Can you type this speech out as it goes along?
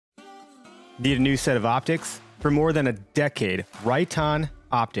Need a new set of optics? For more than a decade, Right On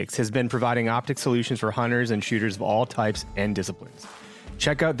Optics has been providing optic solutions for hunters and shooters of all types and disciplines.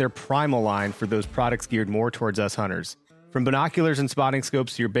 Check out their Primal line for those products geared more towards us hunters. From binoculars and spotting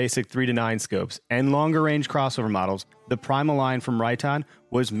scopes to your basic 3-9 scopes and longer range crossover models, the Primal line from Right On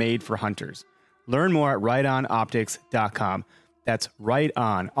was made for hunters. Learn more at rightonoptics.com. That's Right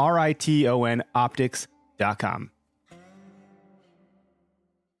On, RITON optics.com.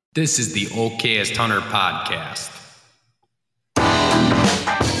 This is the Okayest Hunter podcast.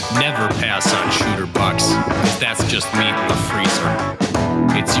 Never pass on shooter bucks, because that's just meat in the freezer.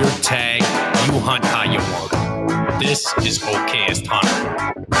 It's your tag, you hunt how you want. This is Okayest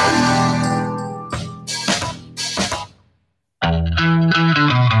Hunter.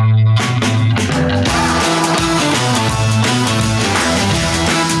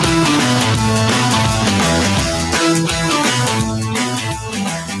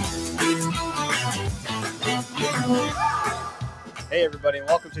 Hey everybody, and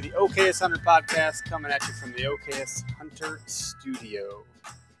welcome to the Okayest Hunter podcast, coming at you from the Okayest Hunter studio.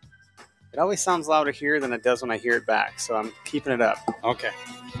 It always sounds louder here than it does when I hear it back, so I'm keeping it up. Okay.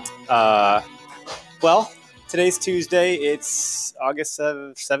 Well, today's Tuesday. It's August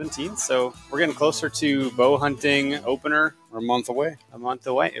 17th, so we're getting closer to bow hunting opener. We're a month away. A month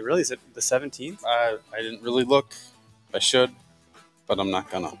away. It really is the 17th? I didn't really look. I should, but I'm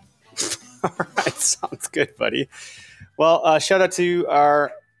not gonna. All right, sounds good, buddy. Well, shout out to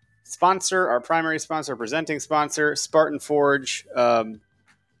our sponsor, our primary sponsor, our presenting sponsor, Spartan Forge. I'm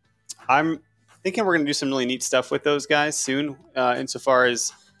thinking we're going to do some really neat stuff with those guys soon, insofar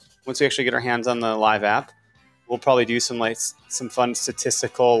as once we actually get our hands on the live app, we'll probably do some fun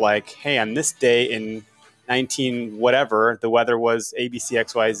statistical, like, hey, on this day in 19 whatever, the weather was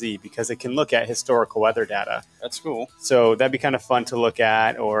ABCXYZ, because it can look at historical weather data. That's cool. So that'd be kind of fun to look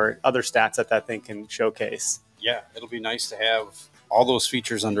at, or other stats that thing can showcase. Yeah, it'll be nice to have all those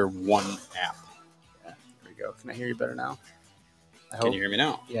features under one app. Yeah, there we go. Can I hear you better now? Can you hear me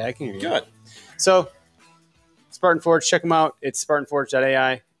now? Yeah, I can hear you. Good. So, Spartan Forge, check them out. It's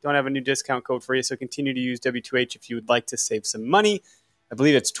spartanforge.ai. Don't have a new discount code for you, so continue to use W2H if you would like to save some money. I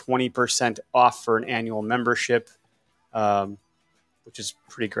believe it's 20% off for an annual membership, which is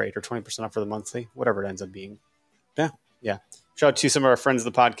pretty great, or 20% off for the monthly, whatever it ends up being. Yeah. Shout out to some of our friends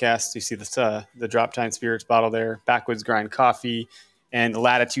of the podcast. You see the Drop Time Spirits bottle there, Backwoods Grind Coffee, and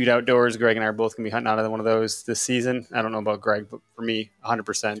Latitude Outdoors. Greg and I are both going to be hunting out of one of those this season. I don't know about Greg, but for me,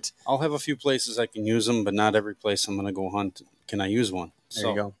 100%. I'll have a few places I can use them, but not every place I'm going to go hunt can I use one. There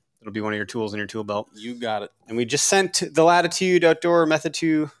you go. It'll be one of your tools in your tool belt. You got it. And we just sent the Latitude Outdoors Method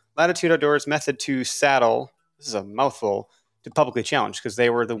 2 saddle. This is a mouthful, to Publicly Challenged, because they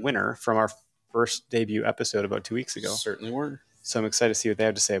were the winner from our first debut episode about 2 weeks ago. Certainly were. So I'm excited to see what they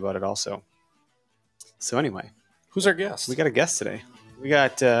have to say about it also. So anyway. Who's our guest? We got a guest today. We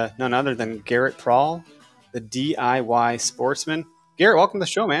got none other than Garrett Prahl, the DIY sportsman. Garrett, welcome to the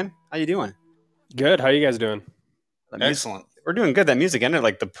show, man. How you doing? Good. How you guys doing? Excellent. We're doing good. That music ended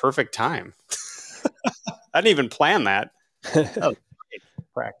like the perfect time. I didn't even plan that. Oh,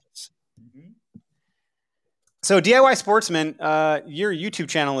 practice. So DIY Sportsman, your YouTube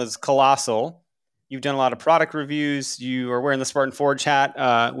channel is colossal. You've done a lot of product reviews. You are wearing the Spartan Forge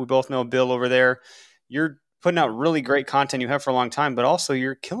hat. We both know Bill over there. You're putting out really great content you have for a long time, but also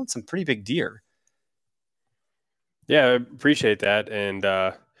you're killing some pretty big deer. Yeah, I appreciate that. And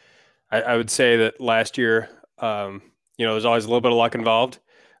I would say that last year, there's always a little bit of luck involved,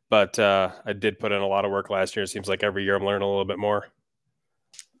 but I did put in a lot of work last year. It seems like every year I'm learning a little bit more.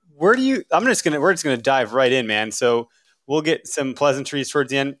 We're just gonna dive right in, man. So we'll get some pleasantries towards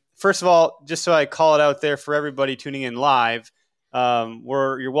the end. First of all, just so I call it out there for everybody tuning in live,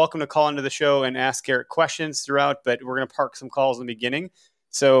 you're welcome to call into the show and ask Garrett questions throughout, but we're gonna park some calls in the beginning.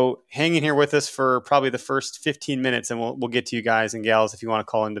 So hang in here with us for probably the first 15 minutes, and we'll get to you guys and gals if you want to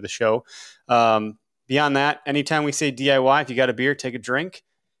call into the show. Beyond that, anytime we say DIY, if you got a beer, take a drink.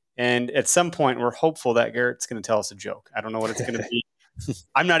 And at some point, we're hopeful that Garrett's going to tell us a joke. I don't know what it's going to be.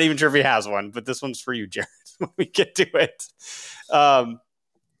 I'm not even sure if he has one, but this one's for you, Jared, when we get to it.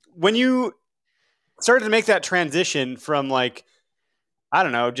 When you started to make that transition from, like, I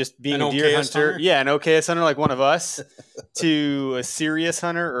don't know, just being a deer hunter. Yeah, an okayest hunter like one of us to a serious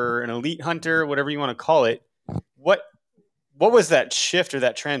hunter or an elite hunter, whatever you want to call it. What was that shift or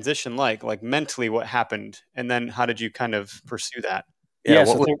that transition like mentally, what happened? And then how did you kind of pursue that? Yeah,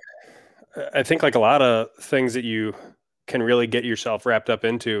 so I think like a lot of things that you can really get yourself wrapped up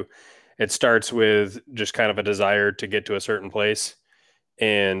into, it starts with just kind of a desire to get to a certain place.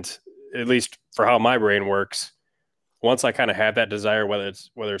 And at least for how my brain works, once I kind of had that desire, whether it's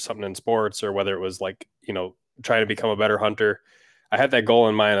something in sports or whether it was like, trying to become a better hunter, I had that goal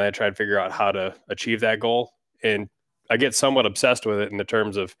in mind and I tried to figure out how to achieve that goal. And I get somewhat obsessed with it in the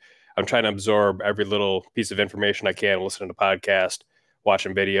terms of I'm trying to absorb every little piece of information I can, listening to podcasts,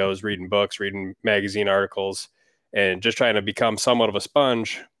 watching videos, reading books, reading magazine articles, and just trying to become somewhat of a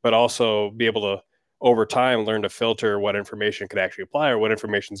sponge, but also be able to over time learn to filter what information could actually apply or what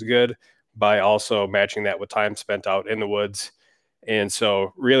information is good by also matching that with time spent out in the woods. And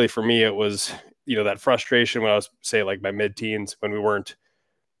so really for me, it was, that frustration when I was say like my mid teens, when we weren't,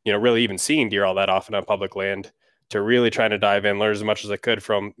 really even seeing deer all that often on public land, to really trying to dive in, learn as much as I could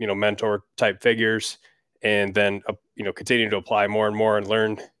from, mentor type figures, and then, continue to apply more and more and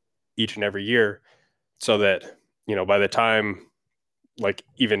learn each and every year so that, by the time, like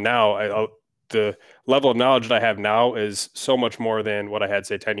even now, the level of knowledge that I have now is so much more than what I had,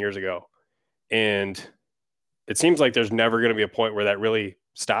 say, 10 years ago. And it seems like there's never going to be a point where that really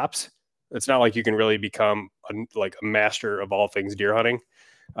stops. It's not like you can really become like a master of all things deer hunting.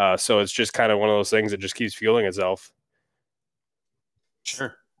 So it's just kind of one of those things that just keeps fueling itself.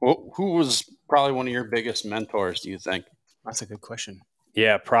 Sure. Well, who was probably one of your biggest mentors, do you think? That's a good question.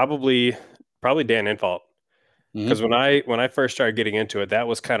 Yeah, probably Dan Infalt. Mm-hmm. Because when I first started getting into it, that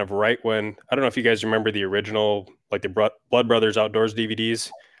was kind of right when, I don't know if you guys remember the original, like the Blood Brothers Outdoors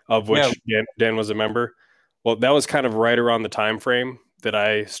DVDs, of which Dan was a member. Well, that was kind of right around the time frame that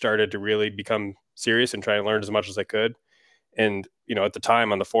I started to really become serious and try and learn as much as I could. And, at the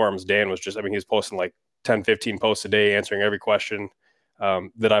time on the forums, Dan was just, I mean, he was posting like 10, 15 posts a day, answering every question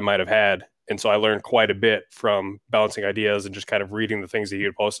that I might have had. And so I learned quite a bit from bouncing ideas and just kind of reading the things that he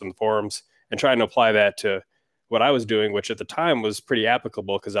would post on the forums and trying to apply that to what I was doing, which at the time was pretty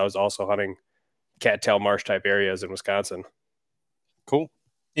applicable because I was also hunting cattail marsh type areas in Wisconsin. Cool.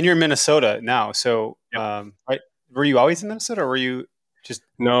 And you're in Minnesota now. So, Yep. right. Were you always in Minnesota or were you just?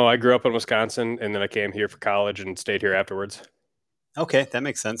 No, I grew up in Wisconsin and then I came here for college and stayed here afterwards. Okay, that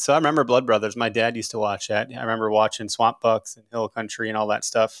makes sense. So I remember Blood Brothers. My dad used to watch that. I remember watching Swamp Bucks and Hill Country and all that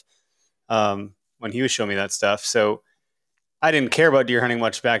stuff when he was showing me that stuff. So I didn't care about deer hunting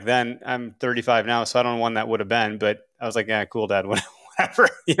much back then. I'm 35 now, so I don't know when that would have been. But I was like, yeah, cool, Dad, whatever.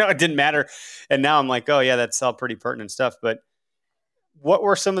 It didn't matter. And now I'm like, oh yeah, that's all pretty pertinent stuff. But what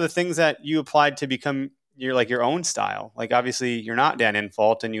were some of the things that you applied to become your own style? Like obviously you're not Dan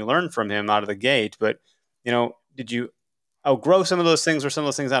Infalt and you learned from him out of the gate, but did you outgrow some of those things? Were some of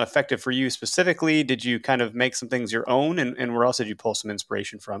those things not effective for you specifically? Did you kind of make some things your own? And where else did you pull some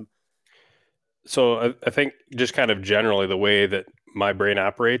inspiration from? So I think just kind of generally the way that my brain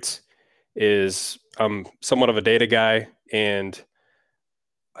operates is I'm somewhat of a data guy and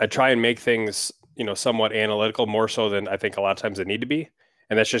I try and make things, somewhat analytical more so than I think a lot of times they need to be.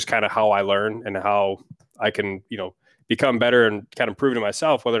 And that's just kind of how I learn and how I can, become better and kind of prove to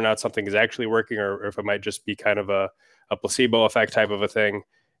myself whether or not something is actually working or if it might just be kind of a placebo effect type of a thing,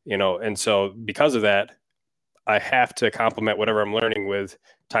 And so because of that, I have to complement whatever I'm learning with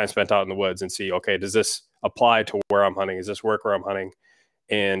time spent out in the woods and see, okay, does this apply to where I'm hunting? Is this work where I'm hunting?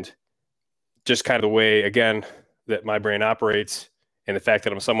 And just kind of the way, again, that my brain operates and the fact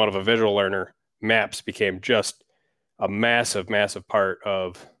that I'm somewhat of a visual learner, maps became just a massive, massive part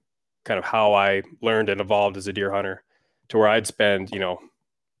of kind of how I learned and evolved as a deer hunter, to where I'd spend,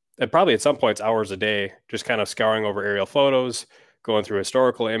 and probably at some points hours a day, just kind of scouring over aerial photos, going through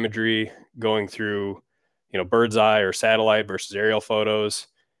historical imagery, going through, bird's eye or satellite versus aerial photos.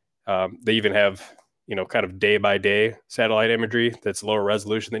 They even have, kind of day by day satellite imagery that's lower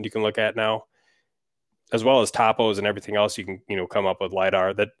resolution than you can look at now, as well as topos and everything else you can, come up with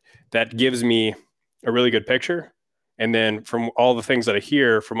LiDAR that gives me a really good picture. And then from all the things that I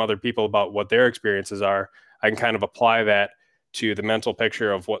hear from other people about what their experiences are, I can kind of apply that to the mental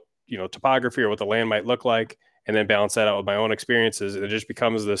picture of what, topography or what the land might look like, and then balance that out with my own experiences. And it just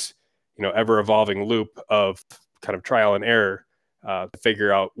becomes this, ever evolving loop of kind of trial and error to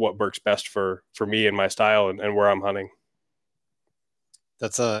figure out what works best for me and my style and where I'm hunting.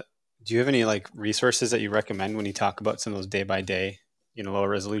 Do you have any like resources that you recommend when you talk about some of those day by day, lower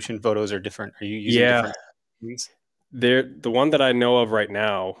resolution photos or different? Are you using different things? The one that I know of right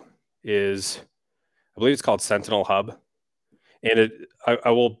now is, I believe it's called Sentinel Hub. And I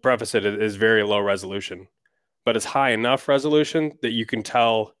will preface it is very low resolution, but it's high enough resolution that you can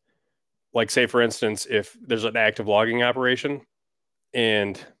tell, like say for instance, if there's an active logging operation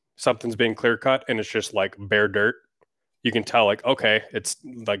and something's being clear cut and it's just like bare dirt, you can tell like, okay, it's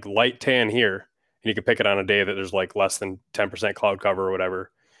like light tan here. And you can pick it on a day that there's like less than 10% cloud cover or whatever.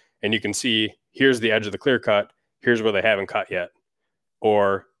 And you can see, here's the edge of the clear cut. Here's where they haven't cut yet.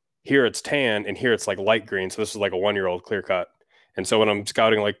 Or here it's tan and here it's like light green. So this is like a 1-year-old clear cut. And so when I'm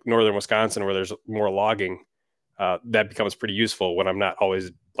scouting like northern Wisconsin where there's more logging, that becomes pretty useful when I'm not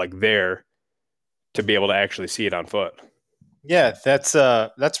always like there to be able to actually see it on foot. Yeah,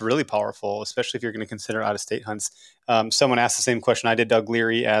 that's really powerful, especially if you're going to consider out of state hunts. Someone asked the same question I did. Doug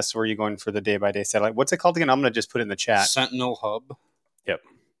Leary asked, "Where are you going for the day by day satellite? What's it called again?" I'm going to just put it in the chat. Sentinel Hub. Yep.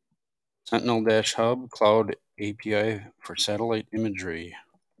 Sentinel-Hub Cloud API for satellite imagery.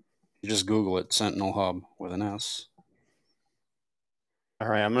 You just Google it, Sentinel Hub with an S. All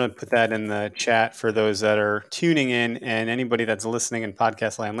right, I'm going to put that in the chat for those that are tuning in, and anybody that's listening in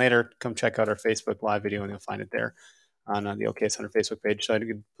podcast land later, come check out our Facebook live video, and you'll find it there on the OKS Hunter Facebook page. So I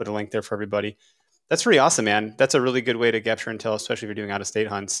could put a link there for everybody. That's pretty awesome, man. That's a really good way to capture intel, especially if you're doing out-of-state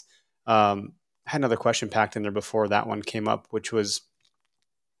hunts. I had another question packed in there before that one came up, which was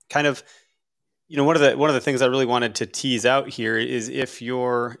kind of, one of the things I really wanted to tease out here is if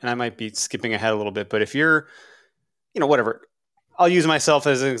you're, and I might be skipping ahead a little bit, but if you're, whatever, I'll use myself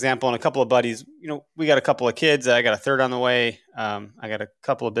as an example and a couple of buddies. We got a couple of kids. I got a third on the way. I got a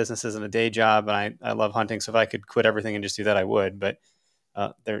couple of businesses and a day job, and I love hunting. So if I could quit everything and just do that, I would. But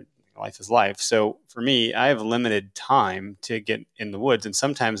life is life. So for me, I have limited time to get in the woods, and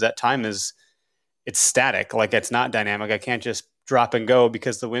sometimes that time it's static. Like it's not dynamic. I can't just drop and go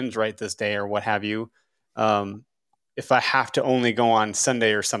because the wind's right this day or what have you. If I have to only go on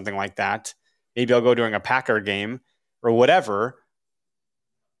Sunday or something like that, maybe I'll go during a Packer game or whatever.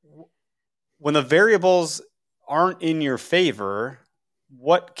 When the variables aren't in your favor,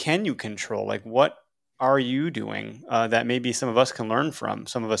 what can you control? Like, what are you doing that maybe some of us can learn from,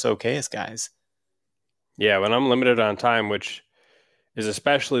 some of us OKS guys? Yeah, when I'm limited on time, which is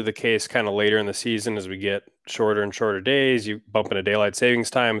especially the case kind of later in the season as we get shorter and shorter days, you bump into daylight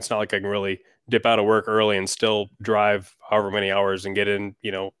savings time. It's not like I can really dip out of work early and still drive however many hours and get in,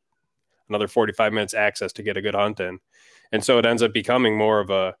 another 45 minutes access to get a good hunt in. And so it ends up becoming more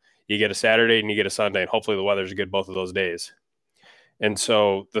of you get a Saturday and you get a Sunday, and hopefully the weather's good both of those days. And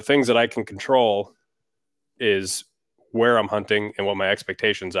so the things that I can control is where I'm hunting and what my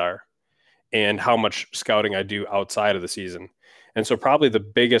expectations are and how much scouting I do outside of the season. And so probably the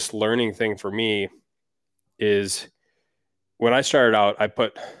biggest learning thing for me is when I started out, I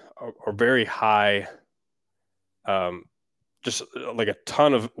put a very high, just like a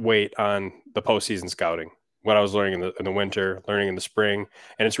ton of weight on the postseason scouting. What I was learning in the winter, learning in the spring.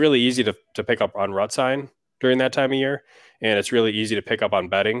 And it's really easy to pick up on rut sign during that time of year. And it's really easy to pick up on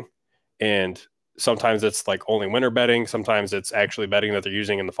bedding. And sometimes it's like only winter bedding. Sometimes it's actually bedding that they're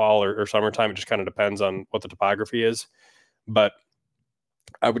using in the fall or summertime. It just kind of depends on what the topography is. But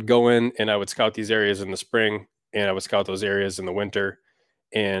I would go in and I would scout these areas in the spring and I would scout those areas in the winter.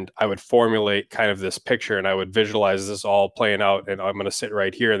 And I would formulate kind of this picture and I would visualize this all playing out. And I'm going to sit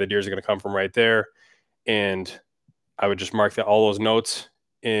right here. The deers are going to come from right there. And I would just mark all those notes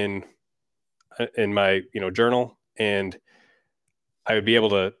in my journal, and I would be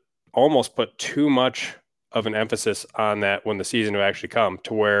able to almost put too much of an emphasis on that when the season would actually come,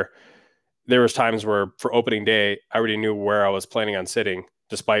 to where there was times where for opening day I already knew where I was planning on sitting,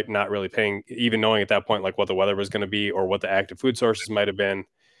 despite not really even knowing at that point like what the weather was going to be or what the active food sources might have been.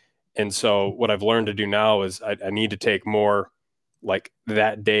 And so what I've learned to do now is I need to take more like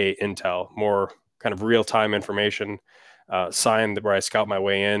that day intel, more kind of real-time information, sign where I scout my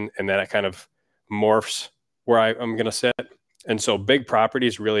way in, and then it kind of morphs where I'm going to sit. And so big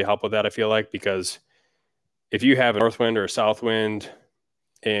properties really help with that, I feel like, because if you have a north wind or a south wind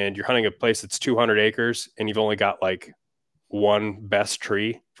and you're hunting a place that's 200 acres and you've only got like one best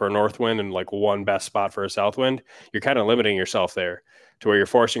tree for a north wind and like one best spot for a south wind, you're kind of limiting yourself there, to where you're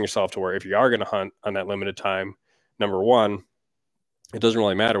forcing yourself to where if you are going to hunt on that limited time, number one, it doesn't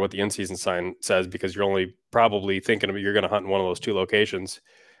really matter what the in-season sign says, because you're only probably thinking of you're going to hunt in one of those two locations.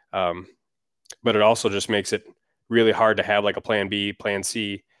 But it also just makes it really hard to have like a plan B, plan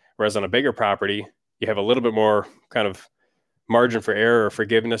C. Whereas on a bigger property, you have a little bit more kind of margin for error or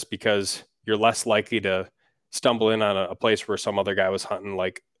forgiveness, because you're less likely to stumble in on a place where some other guy was hunting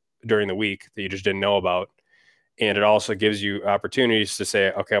like during the week that you just didn't know about. And it also gives you opportunities to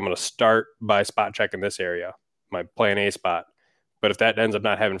say, okay, I'm going to start by spot checking this area, my plan A spot. But if that ends up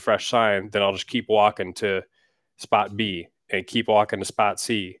not having fresh sign, then I'll just keep walking to spot B and keep walking to spot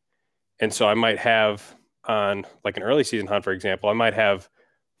C. And so I might have on like an early season hunt, for example, I might have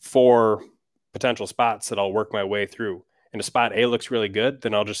 4 potential spots that I'll work my way through. And if spot A looks really good,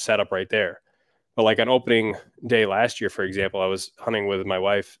 then I'll just set up right there. But like on opening day last year, for example, I was hunting with my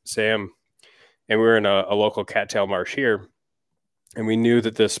wife, Sam, and we were in a local cattail marsh here. And we knew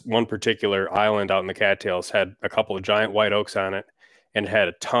that this one particular island out in the cattails had a couple of giant white oaks on it. and had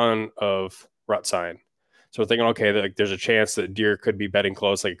a ton of rut sign. So we're thinking, okay, like there's a chance that deer could be bedding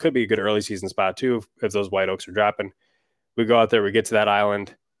close. Like it could be a good early season spot too if those white oaks are dropping. We go out there, we get to that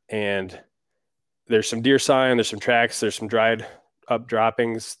island, and there's some deer sign, there's some tracks, there's some dried up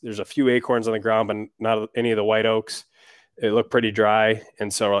droppings. There's a few acorns on the ground, but not any of the white oaks. It looked pretty dry.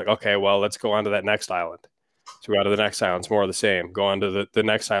 And so we're like, okay, well, let's go on to that next island. So we go to the next island, it's more of the same. Go on to the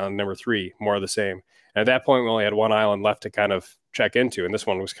next island, number 3, more of the same. And at that point, we only had one island left to kind of check into, and this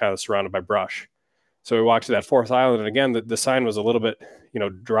one was kind of surrounded by brush. So we walked to that 4th island, and again, the sign was a little bit,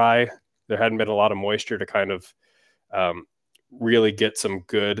 dry. There hadn't been a lot of moisture to kind of really get some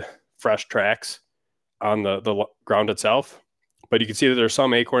good fresh tracks on the ground itself. But you can see that there's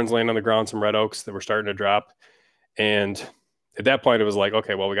some acorns laying on the ground, some red oaks that were starting to drop. And at that point, it was like,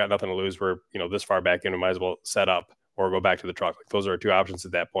 okay, well, we got nothing to lose. We're, this far back in, we might as well set up or go back to the truck. Like those are our 2 options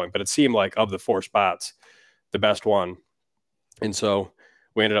at that point. But it seemed like of the 4 spots, the best one. And so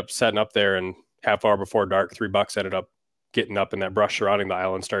we ended up setting up there, and half hour before dark, 3 bucks ended up getting up in that brush surrounding the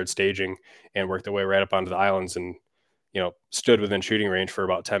island, started staging, and worked their way right up onto the islands, and stood within shooting range for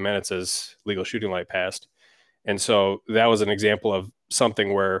about 10 minutes as legal shooting light passed. And so that was an example of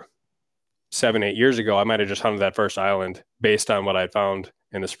something where 7-8 years ago, I might've just hunted that first island based on what I found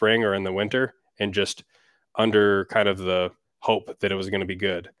in the spring or in the winter, and just under kind of the hope that it was going to be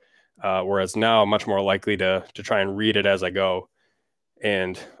good. Whereas now I'm much more likely to try and read it as I go.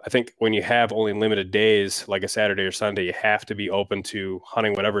 And I think when you have only limited days, like a Saturday or Sunday, you have to be open to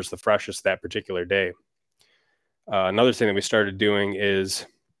hunting whatever's the freshest that particular day. Another thing that we started doing is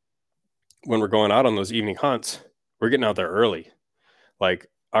when we're going out on those evening hunts, we're getting out there early. Like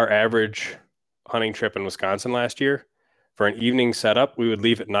our average hunting trip in Wisconsin last year, for an evening setup, we would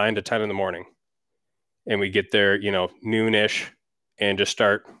leave at 9 to 10 in the morning. And we get there, noonish, and just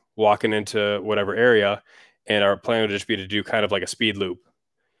start walking into whatever area. And our plan would just be to do kind of like a speed loop.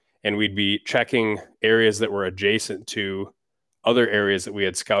 And we'd be checking areas that were adjacent to other areas that we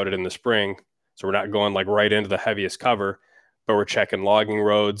had scouted in the spring. So we're not going like right into the heaviest cover, but we're checking logging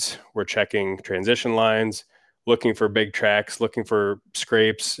roads, we're checking transition lines, looking for big tracks, looking for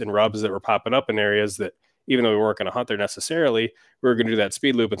scrapes and rubs that were popping up in areas that, even though we weren't going to hunt there necessarily, we were going to do that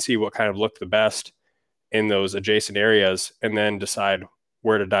speed loop and see what kind of looked the best in those adjacent areas, and then decide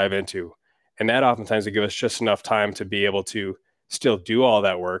where to dive into. And that oftentimes would give us just enough time to be able to still do all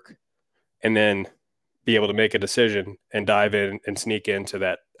that work, and then be able to make a decision and dive in and sneak into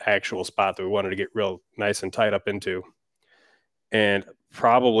that actual spot that we wanted to get real nice and tight up into. And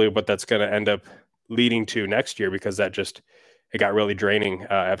probably what that's going to end up leading to next year, because it got really draining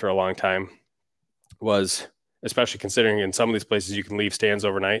after a long time, was, especially considering in some of these places you can leave stands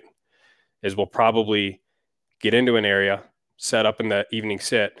overnight, is we'll probably get into an area, set up in the evening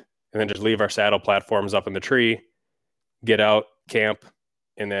sit, and then just leave our saddle platforms up in the tree, get out, camp,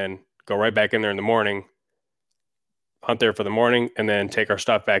 and then go right back in there in the morning, hunt there for the morning, and then take our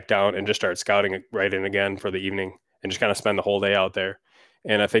stuff back down and just start scouting it right in again for the evening, and just kind of spend the whole day out there.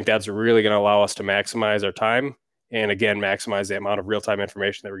 And I think that's really going to allow us to maximize our time, and again, maximize the amount of real-time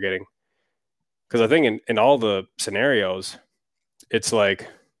information that we're getting. Because I think in all the scenarios, it's like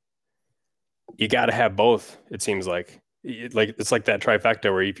you got to have both. It seems like it's like that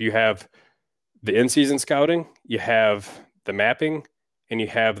trifecta where if you have the in-season scouting, you have the mapping, and you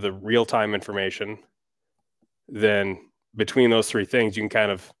have the real-time information, then between those 3 things, you can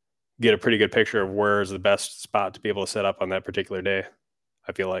kind of get a pretty good picture of where is the best spot to be able to set up on that particular day,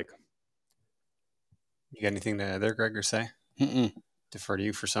 I feel like. You got anything to add there, Greg, or say? Defer to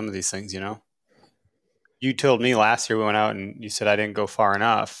you for some of these things, You told me last year we went out and you said I didn't go far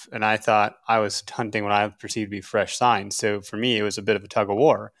enough, and I thought I was hunting what I perceived to be fresh sign. So for me, it was a bit of a tug of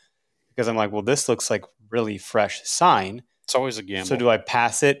war, because I'm like, well, this looks like really fresh sign. It's always a gamble. So do I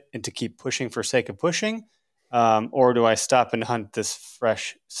pass it and to keep pushing for sake of pushing, or do I stop and hunt this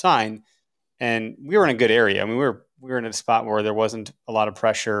fresh sign? And we were in a good area. I mean, we were in a spot where there wasn't a lot of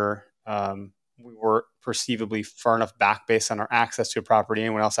pressure. We were perceivably far enough back based on our access to a property.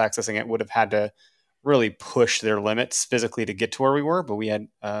 Anyone else accessing it would have had to really push their limits physically to get to where we were, but we had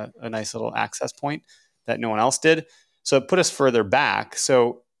a nice little access point that no one else did. So it put us further back.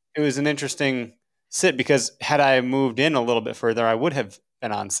 So it was an interesting sit, because had I moved in a little bit further, I would have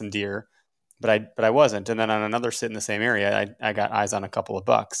been on some deer, but I wasn't. And then on another sit in the same area, I got eyes on a couple of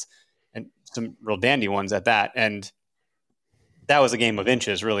bucks, and some real dandy ones at that. And that was a game of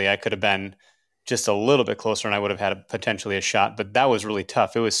inches, really. I could have been just a little bit closer and I would have had potentially a shot, but that was really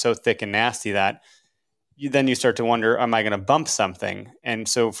tough. It was so thick and nasty that then you start to wonder, am I going to bump something? And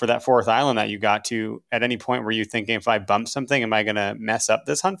so for that fourth island that you got to, at any point were you thinking, if I bump something, am I going to mess up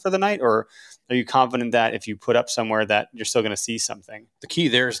this hunt for the night? Or are you confident that if you put up somewhere that you're still going to see something? The key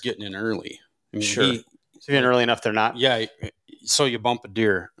there is getting in early. I mean, Sure. So you're in early enough, they're not. Yeah. So you bump a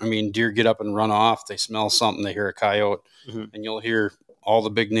deer. I mean, deer get up and run off. They smell something. They hear a coyote, and you'll hear all the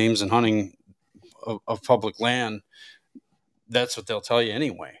big names in hunting of public land. That's what they'll tell you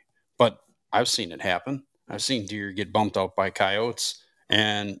anyway. But I've seen it happen. I've seen deer get bumped out by coyotes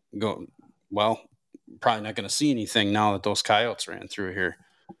and go, well, probably not going to see anything now that those coyotes ran through here.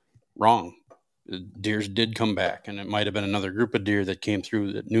 Wrong. The deers did come back, and it might have been another group of deer that came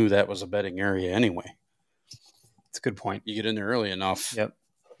through that knew that was a bedding area anyway. That's a good point. You get in there early enough. Yep.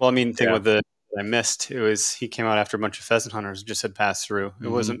 Well, I mean, the thing with the I missed, it was he came out after a bunch of pheasant hunters just had passed through. It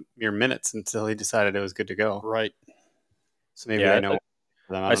wasn't mere minutes until he decided it was good to go. Right. So maybe I know.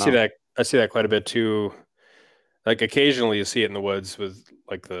 I see that quite a bit too. Like occasionally you see it in the woods with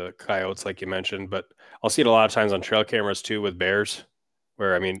like the coyotes, like you mentioned, but I'll see it a lot of times on trail cameras too with bears,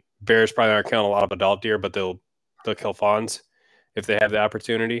 where I mean, bears probably aren't killing a lot of adult deer, but they'll kill fawns if they have the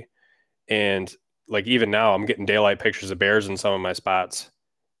opportunity. And like even now, I'm getting daylight pictures of bears in some of my spots,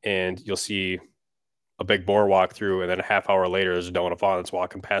 and you'll see a big boar walk through, and then a half hour later, there's a doe and a fawn that's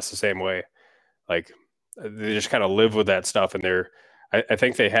walking past the same way. Like they just kind of live with that stuff, and I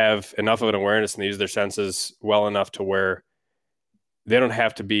think they have enough of an awareness and they use their senses well enough to where they don't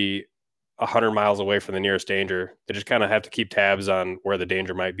have to be 100 miles away from the nearest danger. They just kind of have to keep tabs on where the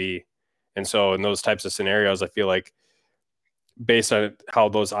danger might be. And so in those types of scenarios, I feel like based on how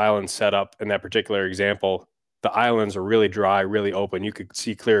those islands set up in that particular example, the islands are really dry, really open. You could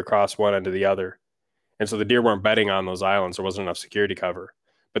see clear across one end to the other. And so the deer weren't bedding on those islands. There wasn't enough security cover,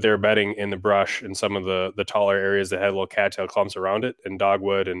 but they were bedding in the brush in some of the taller areas that had little cattail clumps around it, and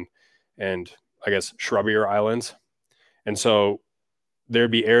dogwood and I guess shrubbier islands. And so there'd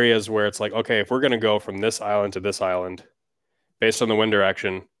be areas where it's like, okay, if we're going to go from this island to this island based on the wind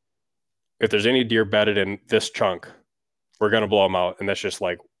direction, if there's any deer bedded in this chunk, we're going to blow them out. And that's just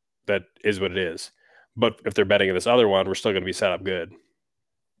like, that is what it is. But if they're bedding in this other one, we're still going to be set up good.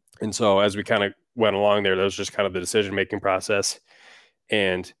 And so as we kind of went along there, that was just kind of the decision-making process.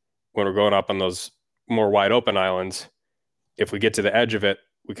 And when we're going up on those more wide open islands, if we get to the edge of it,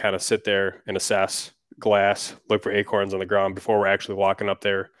 we kind of sit there and assess, glass, look for acorns on the ground before we're actually walking up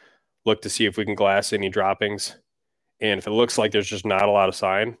there, look to see if we can glass any droppings. And if it looks like there's just not a lot of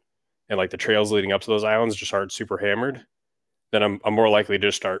sign, and like the trails leading up to those islands just aren't super hammered, then I'm more likely to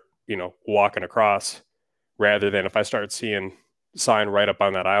just start, walking across, rather than if I start seeing sign right up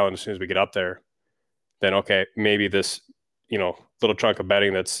on that island as soon as we get up there, then okay, maybe this, little chunk of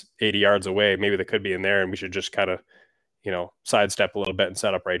bedding that's 80 yards away, maybe that could be in there, and we should just kind of, sidestep a little bit and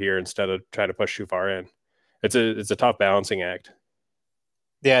set up right here instead of trying to push too far in. It's a tough balancing act.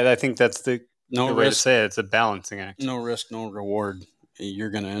 Yeah, I think that's the way to say it. It's a balancing act. No risk, no reward. You're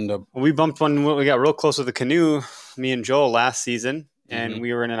going to end up. We bumped one. We got real close with the canoe, me and Joel, last season, and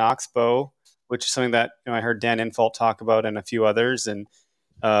we were in an oxbow, which is something that I heard Dan Infalt talk about and a few others, and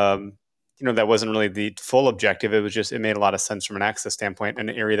that wasn't really the full objective. It was just, it made a lot of sense from an access standpoint, an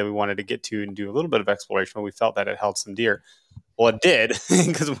area that we wanted to get to and do a little bit of exploration, but we felt that it held some deer. Well, it did,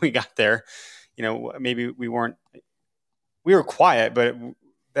 because when we got there, maybe we were quiet, but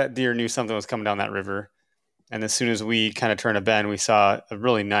that deer knew something was coming down that river. And as soon as we kind of turned a bend, we saw a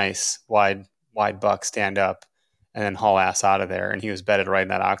really nice wide buck stand up and then haul ass out of there. And he was bedded right in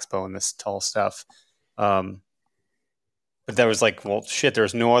that oxbow and this tall stuff. But there was like, well, shit, there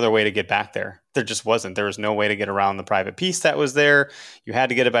was no other way to get back there. There just wasn't. There was no way to get around the private piece that was there. You had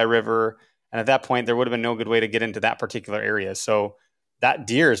to get it by river. And at that point, there would have been no good way to get into that particular area. So that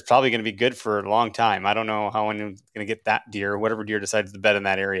deer is probably going to be good for a long time. I don't know how anyone's going to get that deer. Whatever deer decides to bed in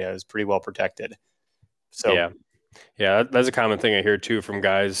that area is pretty well protected. So yeah, that's a common thing I hear too from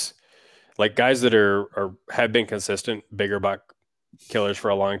guys that have been consistent bigger buck killers for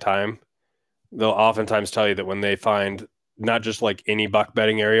a long time. They'll oftentimes tell you that when they find not just like any buck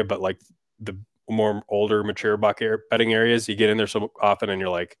bedding area, but like the more older, mature buck bedding areas, you get in there so often and you're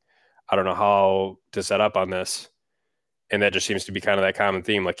like, I don't know how to set up on this. And that just seems to be kind of that common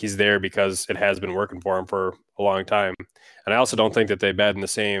theme. Like he's there because it has been working for him for a long time. And I also don't think that they bed in the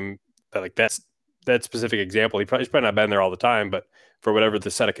same, like that specific example. He's probably not been there all the time, but for whatever the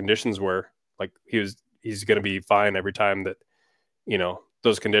set of conditions were, like he's going to be fine every time that,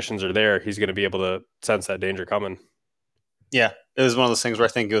 those conditions are there. He's going to be able to sense that danger coming. Yeah. It was one of those things where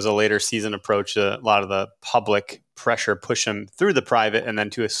I think it was a later season approach. A lot of the public pressure push him through the private and then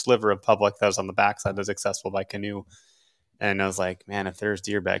to a sliver of public that was on the backside that was accessible by canoe. And I was like, man, if there's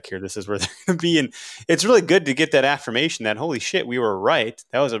deer back here, this is where they're going to be. And it's really good to get that affirmation that, holy shit, we were right.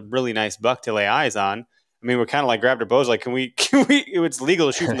 That was a really nice buck to lay eyes on. I mean, we're kind of like grabbed our bows, like, can we, it's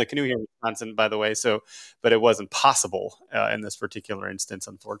legal to shoot from the canoe here in Wisconsin, by the way. So, but it wasn't possible in this particular instance,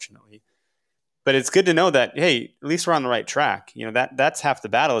 unfortunately. But it's good to know that, hey, at least we're on the right track. That's half the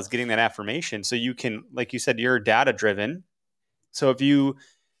battle, is getting that affirmation. So you can, like you said, you're data driven. So if you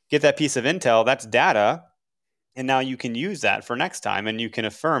get that piece of intel, that's data. And now you can use that for next time, and you can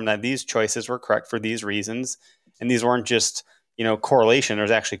affirm that these choices were correct for these reasons. And these weren't just, correlation.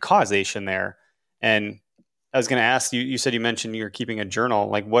 There's actually causation there. And I was going to ask you, you said you mentioned you're keeping a journal.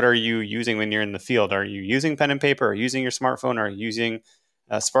 Like, what are you using when you're in the field? Are you using pen and paper, or using your smartphone, or using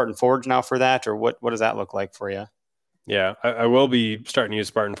Spartan Forge now for that? Or what does that look like for you? Yeah, I will be starting to use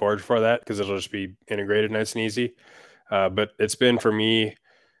Spartan Forge for that, because it'll just be integrated nice and easy. But it's been for me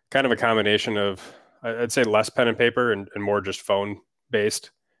kind of a combination of, I'd say, less pen and paper and more just phone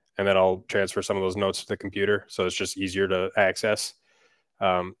based. And then I'll transfer some of those notes to the computer, so it's just easier to access.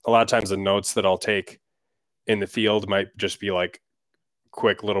 A lot of times the notes that I'll take in the field might just be like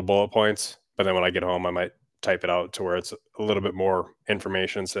quick little bullet points, but then when I get home, I might type it out to where it's a little bit more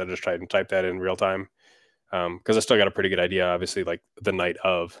information instead of just trying to type that in real time. Because I still got a pretty good idea, obviously, like the night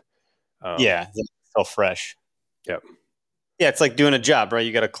of. Yeah, it's still fresh. Yep. Yeah, it's like doing a job, right?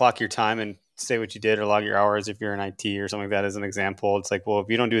 You got to clock your time and say what you did, or log your hours if you're in IT or something like that, as an example. It's like, well, if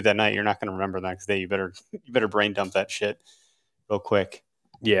you don't do it that night, you're not going to remember the next day. You better brain dump that shit real quick.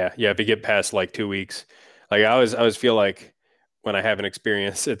 Yeah. If you get past like 2 weeks, like I always feel like when I have an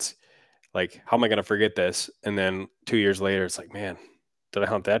experience, it's like, how am I going to forget this? And then 2 years later, it's like, man, did I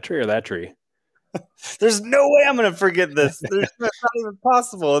hunt that tree or that tree? There's no way I'm going to forget this. It's not even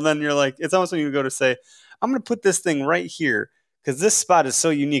possible. And then you're like, it's almost when you go to say, I'm going to put this thing right here because this spot is so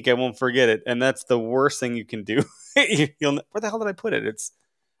unique, I won't forget it. And that's the worst thing you can do. Where the hell did I put it?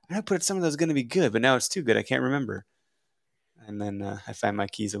 I put it somewhere that's going to be good, but now it's too good. I can't remember. And then I find my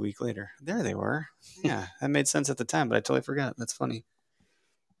keys a week later. There they were. Yeah, that made sense at the time, but I totally forgot. That's funny.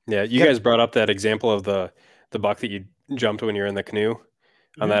 Yeah, you guys brought up that example of the buck that you jumped when you're in the canoe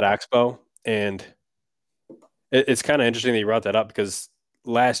on that oxbow, and it's kind of interesting that you brought that up, because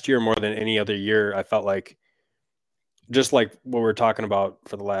last year more than any other year, I felt like, just like what we're talking about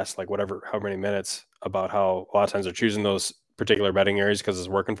for the last like whatever how many minutes, about how a lot of times they're choosing those particular bedding areas because it's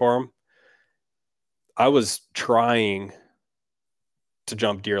working for them. I was trying to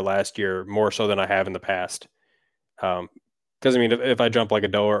jump deer last year more so than I have in the past. Because I mean, if I jump like a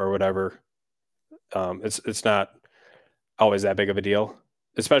doe or whatever, it's not always that big of a deal,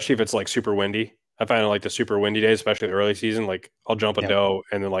 especially if it's like super windy. I find like the super windy days, especially the early season, like I'll jump a doe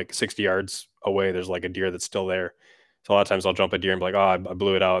and then like 60 yards away, there's like a deer that's still there. So a lot of times I'll jump a deer and be like, oh, I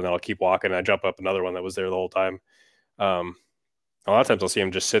blew it out, and then I'll keep walking and I jump up another one that was there the whole time. A lot of times I'll see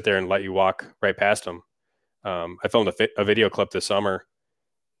them just sit there and let you walk right past them. I filmed a video clip this summer,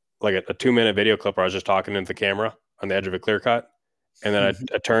 like a 2-minute video clip where I was just talking into the camera on the edge of a clear cut. And then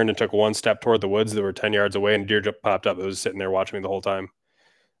I turned and took one step toward the woods that were 10 yards away, and a deer just popped up. It was sitting there watching me the whole time.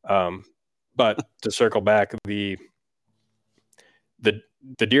 But to circle back, the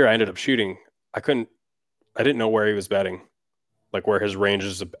deer I ended up shooting, I didn't know where he was bedding, like where his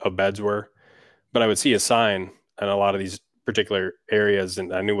ranges of beds were, but I would see a sign in a lot of these particular areas,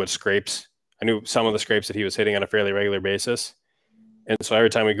 and I knew some of the scrapes that he was hitting on a fairly regular basis. And so every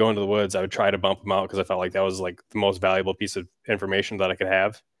time we go into the woods, I would try to bump him out, because I felt like that was like the most valuable piece of information that I could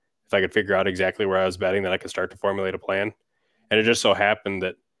have. If I could figure out exactly where I was bedding, then I could start to formulate a plan. And it just so happened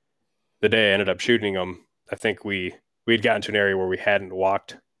that the day I ended up shooting him, I think we'd gotten to an area where we hadn't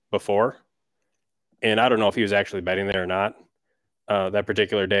walked before. And I don't know if he was actually bedding there or not. That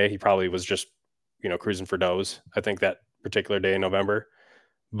particular day, he probably was just, cruising for does, I think, that particular day in November.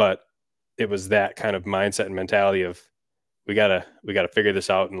 But it was that kind of mindset and mentality of, we gotta figure this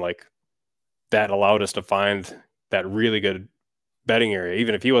out. And like, that allowed us to find that really good bedding area.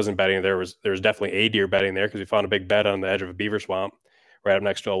 Even if he wasn't bedding, there was definitely a deer bedding there, because we found a big bed on the edge of a beaver swamp right up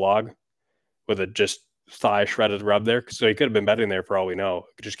next to a log with a just thigh shredded rub there. So he could have been bedding there for all we know.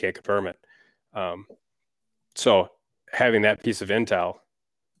 We just can't confirm it. So having that piece of intel,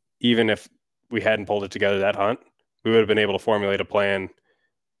 even if we hadn't pulled it together that hunt, we would have been able to formulate a plan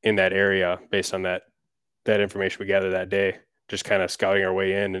in that area based on that information we gathered that day, just kind of scouting our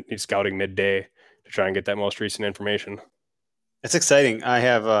way in and scouting midday to try and get that most recent information. It's exciting.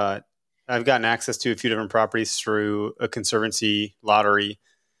 I've gotten access to a few different properties through a conservancy lottery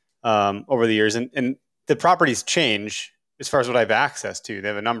over the years, and the properties change as far as what I have access to. They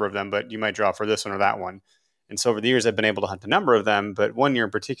have a number of them, but you might draw for this one or that one. And so over the years, I've been able to hunt a number of them. But one year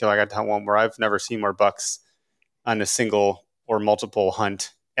in particular, I got to hunt one where I've never seen more bucks on a single or multiple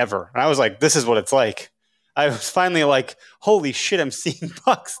hunt ever. And I was like, this is what it's like. I was finally like, holy shit, I'm seeing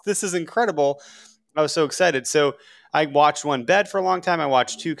bucks. This is incredible. I was so excited. So I watched one bed for a long time. I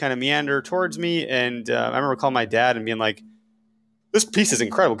watched two kind of meander towards me. And I remember calling my dad and being like, this piece is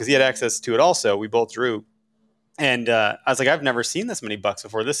incredible, because he had access to it also. We both drew. And I was like, I've never seen this many bucks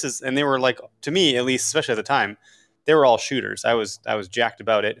before. And they were like, to me, at least, especially at the time, they were all shooters. I was jacked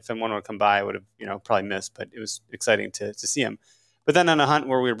about it. If someone would come by, I would have, probably missed, but it was exciting to see them. But then on a hunt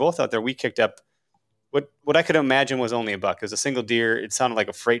where we were both out there, we kicked up what I could imagine was only a buck. It was a single deer. It sounded like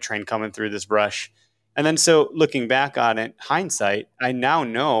a freight train coming through this brush. And then, so looking back on it, hindsight, I now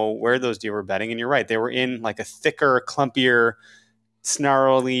know where those deer were bedding. And you're right. They were in like a thicker, clumpier,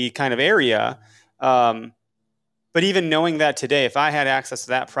 snarly kind of area. But even knowing that today, if I had access to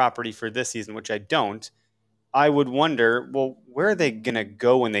that property for this season, which I don't, I would wonder, well, where are they going to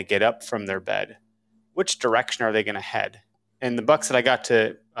go when they get up from their bed? Which direction are they going to head? And the bucks that I got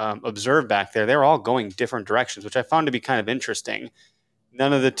to observe back there, they were all going different directions, which I found to be kind of interesting.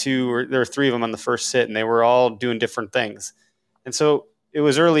 None of the two, there were three of them on the first sit, and they were all doing different things. And so it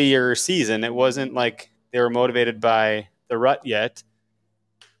was earlier season. It wasn't like they were motivated by the rut yet.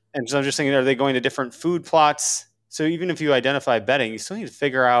 And so I'm just thinking, are they going to different food plots? So even if you identify bedding, you still need to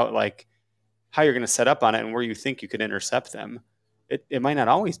figure out like how you're going to set up on it and where you think you could intercept them. It might not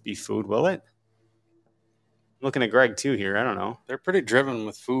always be food, will it? I'm looking at Greg too here. I don't know. They're pretty driven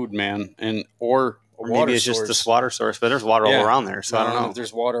with food, man, or maybe it's just this water source, but there's water all around there. So I don't know. If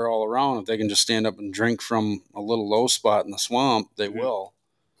there's water all around, if they can just stand up and drink from a little low spot in the swamp, they will.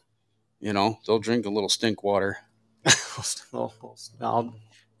 They'll drink a little stink water.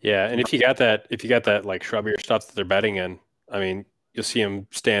 Yeah, and if you got that like shrubbier stuff that they're bedding in, I mean, you'll see them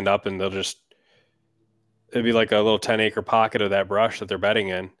stand up and it'd be like a little 10-acre pocket of that brush that they're bedding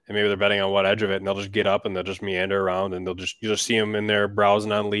in, and maybe they're bedding on one edge of it, and they'll just get up and they'll just meander around, and you'll just see them in there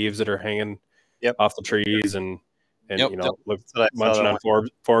browsing on leaves that are hanging off the trees and munching on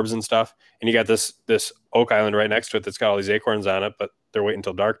forbs and stuff. And you got this oak island right next to it that's got all these acorns on it, but they're waiting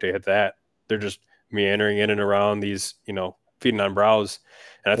until dark to hit that. They're just meandering in and around these, feeding on browse.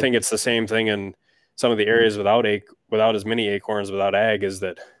 And I think it's the same thing in some of the areas without as many acorns, without ag, is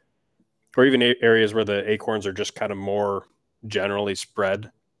that, or even areas where the acorns are just kind of more generally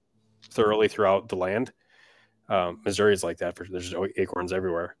spread thoroughly throughout the land. Missouri is like that. There's acorns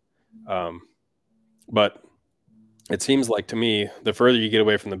everywhere. But it seems like to me, the further you get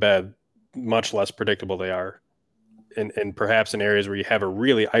away from the bed, much less predictable they are. And perhaps in areas where you have a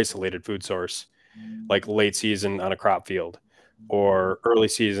really isolated food source, like late season on a crop field or early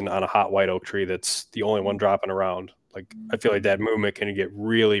season on a hot white oak tree that's the only one dropping around. Like, I feel like that movement can get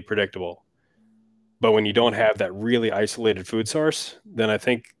really predictable. But when you don't have that really isolated food source, then I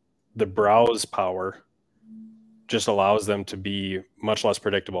think the browse power just allows them to be much less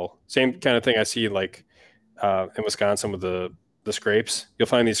predictable. Same kind of thing I see like in Wisconsin with the scrapes. You'll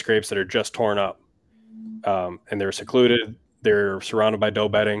find these scrapes that are just torn up and they're secluded. They're surrounded by doe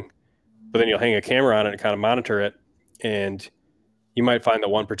bedding, but then you'll hang a camera on it and kind of monitor it. And you might find that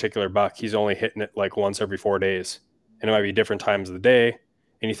one particular buck, he's only hitting it like once every 4 days. And it might be different times of the day.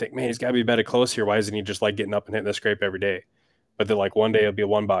 And you think, man, he's got to be bedded close here. Why isn't he just like getting up and hitting the scrape every day? But then like one day it'll be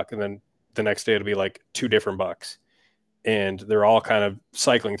one buck, and then the next day it'll be like two different bucks. And they're all kind of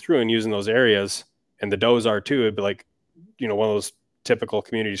cycling through and using those areas. And the does are too. It'd be like, one of those typical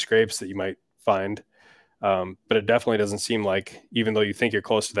community scrapes that you might find. But it definitely doesn't seem like, even though you think you're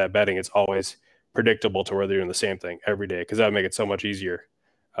close to that bedding, it's always predictable to where they're doing the same thing every day, because that would make it so much easier.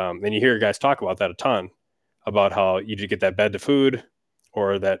 And you hear guys talk about that a ton, about how you just get that bed to food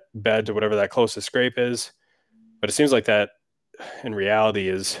or that bed to whatever that closest scrape is. But it seems like that in reality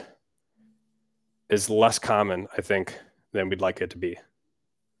is less common, I think, than we'd like it to be.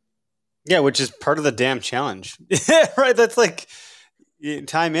 Yeah, which is part of the damn challenge. Right? That's like,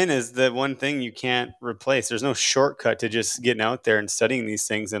 time in is the one thing you can't replace. There's no shortcut to just getting out there and studying these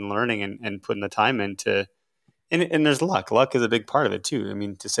things and learning and putting the time into. And there's luck. Luck is a big part of it too. I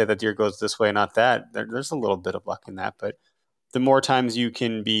mean, to say that deer goes this way, not that, there's a little bit of luck in that. But the more times you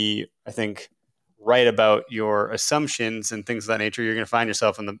can be, I think, right about your assumptions and things of that nature, you're going to find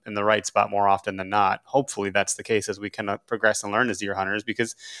yourself in the right spot more often than not. Hopefully that's the case as we kind of progress and learn as deer hunters,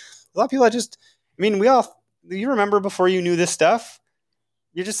 because a lot of people you remember before you knew this stuff,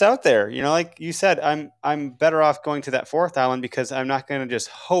 you're just out there, like you said, I'm better off going to that fourth island because I'm not going to just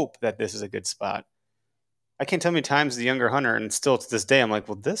hope that this is a good spot. I can't tell how many times as a younger hunter, and still to this day, I'm like,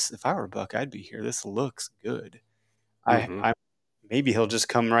 well, if I were a buck, I'd be here. This looks good. I maybe he'll just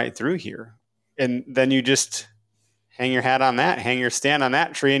come right through here. And then you just hang your hat on that, hang your stand on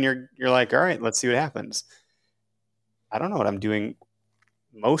that tree, and you're like, all right, let's see what happens. I don't know what I'm doing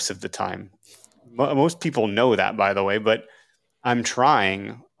most of the time. Most people know that, by the way, but I'm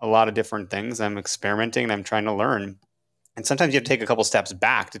trying a lot of different things. I'm experimenting and I'm trying to learn. And sometimes you have to take a couple steps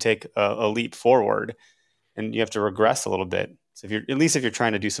back to take a leap forward, and you have to regress a little bit. So if you're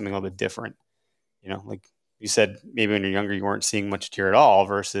trying to do something a little bit different, like you said, maybe when you're younger, you weren't seeing much deer at all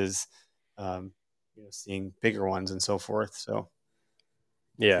versus, seeing bigger ones and so forth. So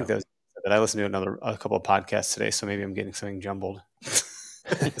I Yeah. think that I listened to a couple of podcasts today, so maybe I'm getting something jumbled.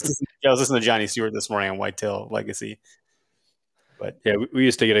 I was listening to Johnny Stewart this morning on Whitetail Legacy. But Yeah, we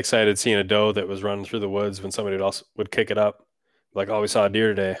used to get excited seeing a doe that was running through the woods when somebody else would kick it up. Like, oh, we saw a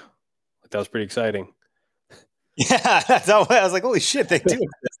deer today. Like, that was pretty exciting. yeah, that's how I was like, holy shit, they do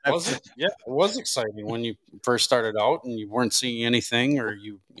this. Was it? Yeah, it was exciting when you first started out and you weren't seeing anything, or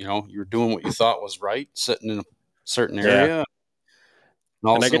you were doing what you thought was right, sitting in a certain area, and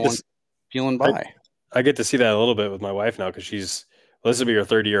all And of a sudden peeling by. I get to see that a little bit with my wife now because this will be her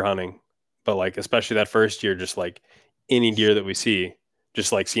third year hunting, but like especially that first year, just like any deer that we see,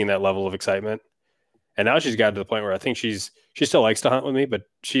 just like seeing that level of excitement. And now she's gotten to the point where I think she still likes to hunt with me, but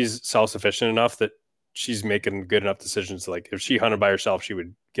she's self sufficient enough that she's making good enough decisions. Like if she hunted by herself, she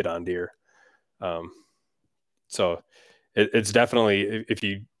would get on deer. So it's definitely, if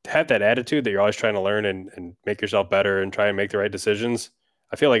you have that attitude that you're always trying to learn and make yourself better and try and make the right decisions,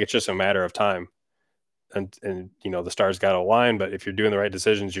 I feel like it's just a matter of time. And the stars got to align, but if you're doing the right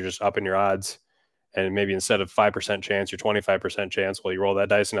decisions, you're just upping your odds. And maybe instead of 5% chance, you're 25% chance. Well, you roll that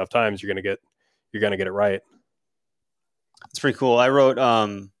dice enough times, you're going to get it right. It's pretty cool. I wrote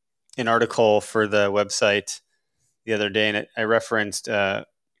an article for the website the other day, and I referenced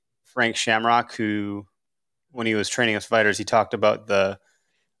Frank Shamrock, who, when he was training us fighters, he talked about a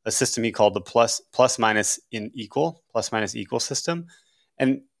system he called the plus minus equal system.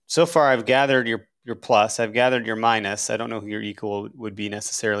 And so far, I've gathered your plus, I've gathered your minus. I don't know who your equal would be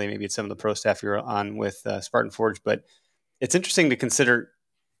necessarily. Maybe it's some of the pro staff you're on with Spartan Forge, but it's interesting to consider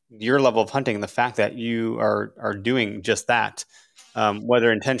your level of hunting and the fact that you are doing just that,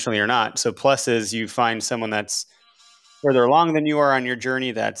 whether intentionally or not. So plus is you find someone that's further along than you are on your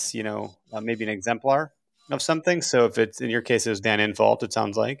journey. That's maybe an exemplar of something. So if it's in your case, it was Dan Infault. It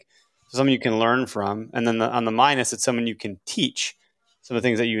sounds like so someone you can learn from, and then on the minus, it's someone you can teach some of the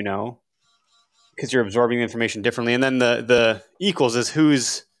things that you know because you're absorbing the information differently. And then the equals is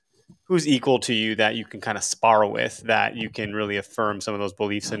who's equal to you that you can kind of spar with, that you can really affirm some of those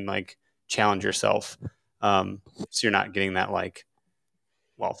beliefs and like challenge yourself. So you're not getting that like,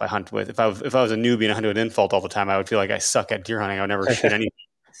 well, if I was a newbie and I hunted with Infault all the time, I would feel like I suck at deer hunting. I would never shoot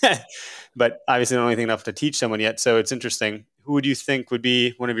anything. But obviously, I don't know anything enough to teach someone yet. So it's interesting. Who would you think would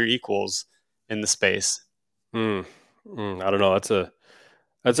be one of your equals in the space? I don't know.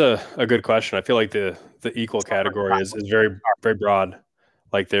 That's a good question. I feel like the equal category is very, very broad.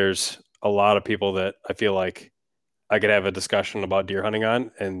 Like there's a lot of people that I feel like I could have a discussion about deer hunting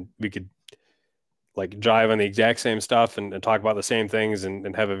on, and we could like jive on the exact same stuff and talk about the same things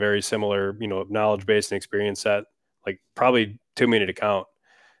and have a very similar, knowledge base and experience set, like probably too many to count.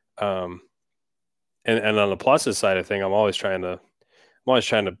 Um, and on the pluses side of thing, I'm always trying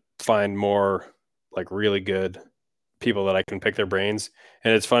to find more like really good people that I can pick their brains.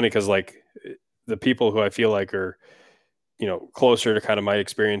 And it's funny because like the people who I feel like are, closer to kind of my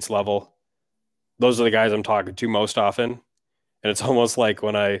experience level, those are the guys I'm talking to most often. And it's almost like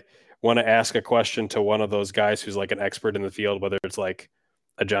when I want to ask a question to one of those guys who's like an expert in the field, whether it's like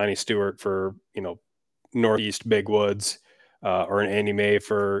a Johnny Stewart for, Northeast big woods, or an Andy May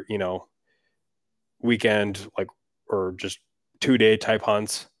for, weekend, like, or just 2-day type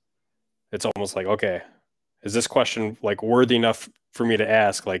hunts. It's almost like, okay, is this question like worthy enough for me to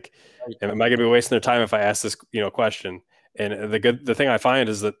ask? Like, am I going to be wasting their time if I ask this, question? And the thing I find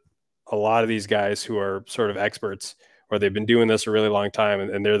is that a lot of these guys who are sort of experts, or they've been doing this a really long time,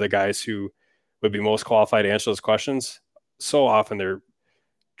 and they're the guys who would be most qualified to answer those questions. So often they're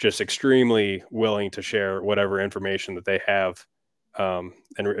just extremely willing to share whatever information that they have, and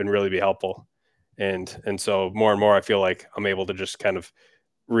really be helpful. And so more and more, I feel like I'm able to just kind of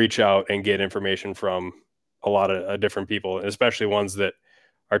reach out and get information from a lot of different people, especially ones that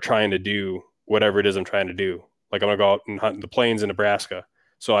are trying to do whatever it is I'm trying to do. Like I'm gonna go out and hunt in the plains in Nebraska.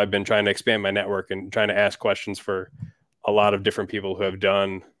 So I've been trying to expand my network and trying to ask questions for a lot of different people who have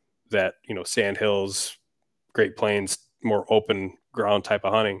done that, sand hills, Great Plains, more open ground type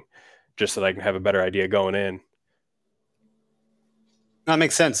of hunting, just so that I can have a better idea going in. That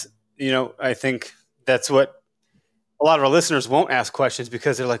makes sense. I think that's what a lot of our listeners won't ask questions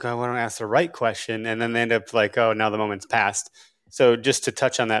because they're like, oh, I want to ask the right question. And then they end up like, oh, now the moment's passed. So just to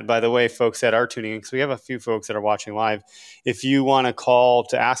touch on that, by the way, folks that are tuning in, because we have a few folks that are watching live, if you want to call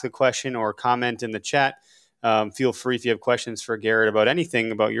to ask a question or comment in the chat, feel free if you have questions for Garrett about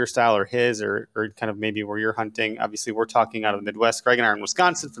anything about your style or his, or kind of maybe where you're hunting. Obviously, we're talking out of the Midwest. Greg and I are in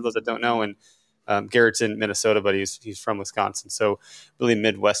Wisconsin, for those that don't know, and Garrett's in Minnesota, but he's from Wisconsin. So really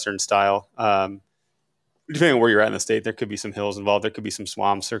Midwestern style. Depending on where you're at in the state, there could be some hills involved. There could be some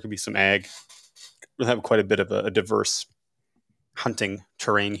swamps. There could be some ag. We'll have quite a bit of a diverse hunting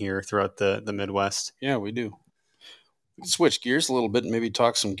terrain here throughout the Midwest. Yeah, we do. We can switch gears a little bit and maybe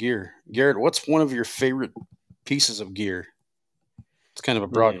talk some gear. Garrett, what's one of your favorite pieces of gear? It's kind of a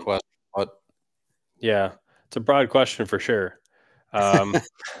broad question, but yeah, it's a broad question for sure. all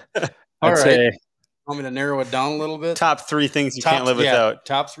I'd right. say, Want me to narrow it down a little bit? Top 3 things you can't live without.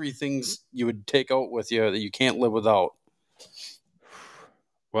 Top 3 things you would take out with you that you can't live without.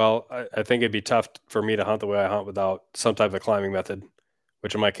 well, I think it'd be tough for me to hunt the way I hunt without some type of climbing method,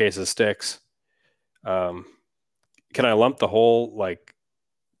 which in my case is sticks. Can I lump the whole like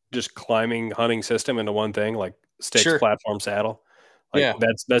just climbing hunting system into one thing, like sticks, Sure. platform, saddle? Like Yeah.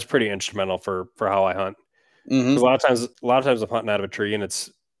 that's pretty instrumental for how I hunt. Mm-hmm. 'Cause a lot of times I'm hunting out of a tree, and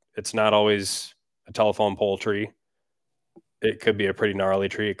it's not always a telephone pole tree. It could be a pretty gnarly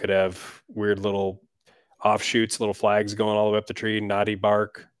tree. It could have weird little offshoots, little flags going all the way up the tree, knotty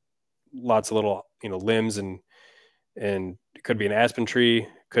bark, lots of little limbs, and it could be an aspen tree,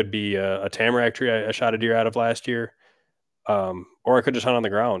 could be a tamarack tree I shot a deer out of last year, or I could just hunt on the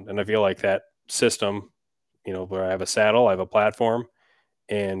ground. And I feel like that system, where I have a saddle, I have a platform,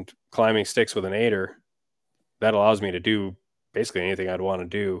 and climbing sticks with an aider, that allows me to do basically anything I'd want to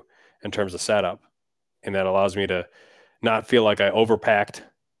do in terms of setup. And that allows me to not feel like I overpacked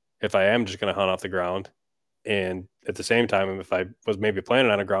if I am just going to hunt off the ground. And at the same time, if I was maybe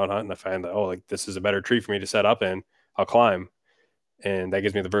planning on a ground hunt and I find that, like this is a better tree for me to set up in, I'll climb. And that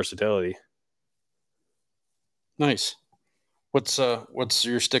gives me the versatility. Nice. What's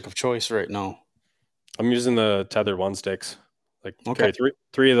your stick of choice right now? I'm using the tethered one sticks. Like Okay. carry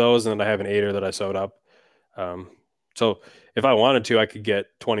three of those, and then I have an aider that I sewed up. So if I wanted to, I could get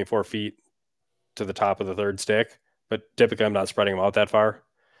 24 feet to the top of the third stick, but typically I'm not spreading them out that far.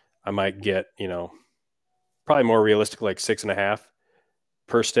 I might get, probably more realistic, like 6.5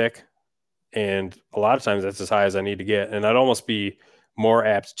 per stick. And a lot of times that's as high as I need to get. And I'd almost be more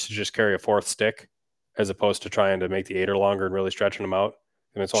apt to just carry a fourth stick as opposed to trying to make the aider longer and really stretching them out.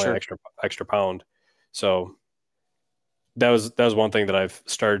 And it's only Sure. an extra pound. So that was one thing that I've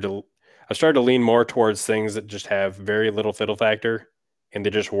started to lean more towards things that just have very little fiddle factor and they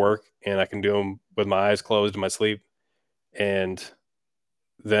just work, and I can do them with my eyes closed in my sleep. And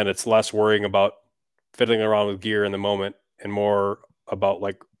then it's less worrying about fiddling around with gear in the moment and more about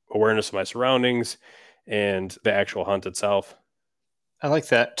like awareness of my surroundings and the actual hunt itself. I like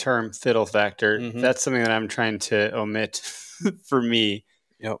that term, fiddle factor. Mhm. That's something that I'm trying to omit for me.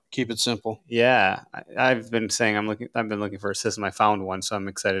 Yep. Keep it simple. Yeah, I've been saying I've been looking for a system. I found one, so I'm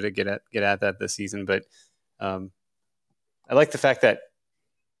excited to get at that this season. But I like the fact that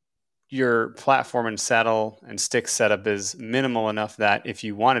your platform and saddle and stick setup is minimal enough that if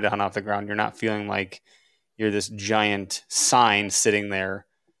you wanted to hunt off the ground, you're not feeling like you're this giant sign sitting there.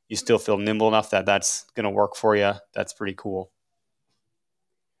 You still feel nimble enough that that's going to work for you. That's pretty cool.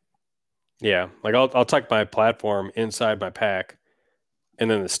 Yeah, like I'll tuck my platform inside my pack,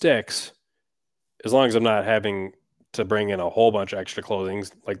 and then the sticks, as long as I'm not having to bring in a whole bunch of extra clothing,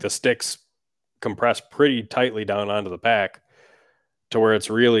 like the sticks compress pretty tightly down onto the pack to where it's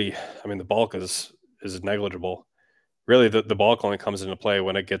really, the bulk is negligible. Really, the bulk only comes into play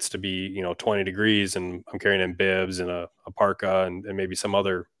when it gets to be 20 degrees and I'm carrying in bibs and a parka and maybe some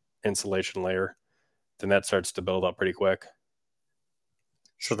other insulation layer. Then that starts to build up pretty quick.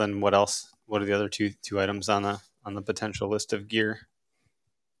 So then, what else? What are the other two items on the potential list of gear?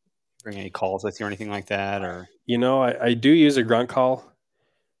 Bring any calls with you or anything like that? Or I do use a grunt call,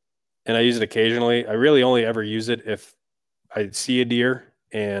 and I use it occasionally. I really only ever use it if I see a deer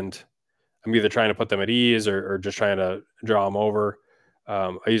and I'm either trying to put them at ease or just trying to draw them over.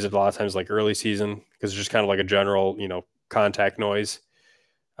 I use it a lot of times like early season because it's just kind of like a general, contact noise.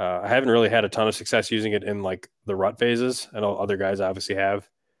 I haven't really had a ton of success using it in like the rut phases. I know other guys obviously have.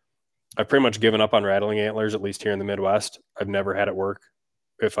 I've pretty much given up on rattling antlers, at least here in the Midwest. I've never had it work.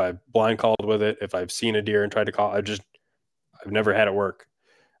 If I blind called with it, if I've seen a deer and tried to call, I've never had it work.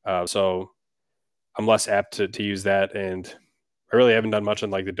 So I'm less apt to use that. And I really haven't done much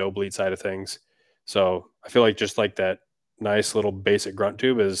on like the doe bleed side of things. So I feel like just like that nice little basic grunt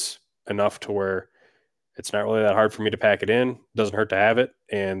tube is enough to where it's not really that hard for me to pack it in. It doesn't hurt to have it.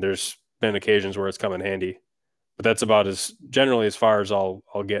 And there's been occasions where it's come in handy. but that's about as generally as far as I'll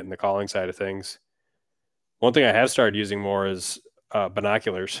get in the calling side of things. One thing I have started using more is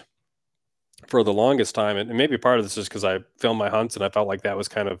binoculars. For the longest time, and maybe part of this is because I filmed my hunts and I felt like that was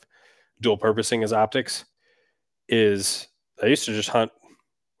kind of dual purposing as optics, is I used to just hunt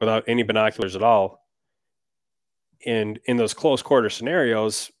without any binoculars at all. And in those close quarter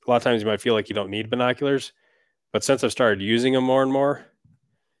scenarios, a lot of times you might feel like you don't need binoculars. But since I've started using them more and more,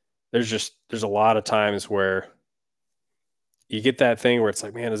 there's a lot of times where you get that thing where it's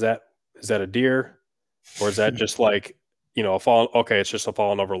like, man, is that a deer? Or is that just like, a fall? Okay, it's just a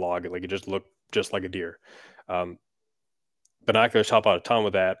fallen over log. Like it just looked just like a deer. Um, Binoculars help out a ton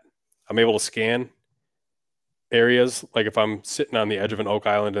with that. I'm able to scan areas. Like if I'm sitting on the edge of an oak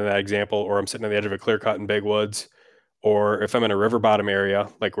island in that example, or I'm sitting on the edge of a clear cut in big woods, or if I'm in a river bottom area,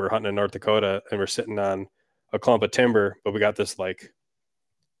 like we're hunting in North Dakota and we're sitting on a clump of timber, but we got this like,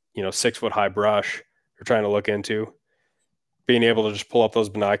 6 foot high brush we're trying to look into, being able to just pull up those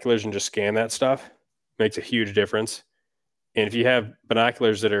binoculars and just scan that stuff makes a huge difference. And if you have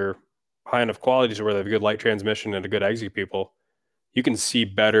binoculars that are high enough quality to where they have good light transmission and a good exit pupil, you can see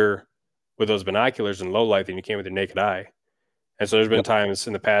better with those binoculars in low light than you can with your naked eye. And so there's been times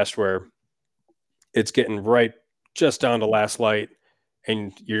in the past where it's getting right just down to last light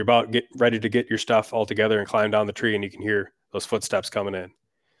and you're about get ready to get your stuff all together and climb down the tree and you can hear those footsteps coming in.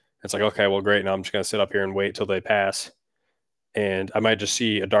 It's like, okay, well, great. Now I'm just going to sit up here and wait till they pass. And I might just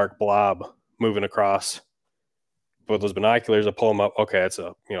see a dark blob moving across. But with those binoculars, I pull them up. Okay, it's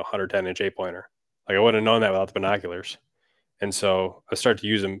a 110-inch 8-pointer. Like I wouldn't have known that without the binoculars. And so I start to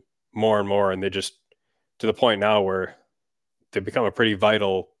use them more and more, and they just to the point now where they become a pretty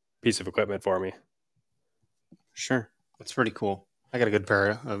vital piece of equipment for me. Sure. That's pretty cool. I got a good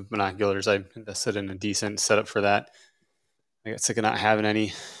pair of binoculars. I invested in a decent setup for that. I got sick of not having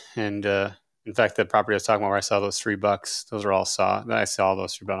any. And in fact, the property I was talking about where I saw those 3 bucks, those are all I saw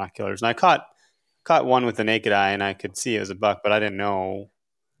those through binoculars. And I caught one with the naked eye and I could see it was a buck, but I didn't know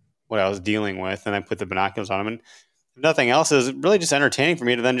what I was dealing with. And I put the binoculars on them. And if nothing else, it was really just entertaining for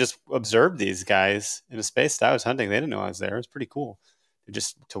me to then just observe these guys in a space that I was hunting. They didn't know I was there. It was pretty cool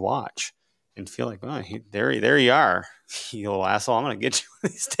to watch and feel like, oh, there you are, you little asshole. I'm going to get you one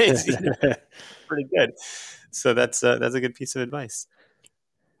of these days. Pretty good. So that's a good piece of advice.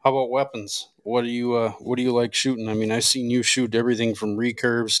 How about weapons? What do you like shooting? I mean, I've seen you shoot everything from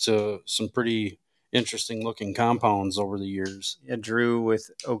recurves to some pretty interesting looking compounds over the years. Yeah, Drew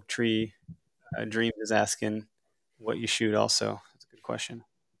with Oak Tree Dream is asking what you shoot also. That's a good question.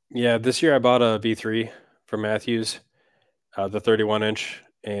 Yeah, this year I bought a V3 from Matthews, the 31-inch,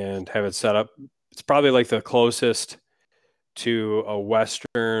 and have it set up. It's probably like the closest to a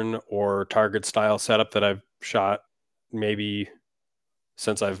Western or Target style setup that I've shot maybe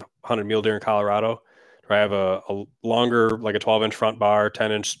since I've hunted mule deer in Colorado. Where I have a longer, like a 12-inch front bar,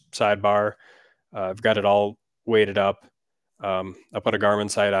 10-inch side bar. I've got it all weighted up. I put a Garmin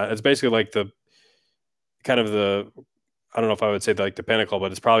sight on. It's basically like the I don't know if I would say like the pinnacle,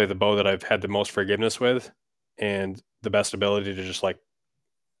 but it's probably the bow that I've had the most forgiveness with and the best ability to just like,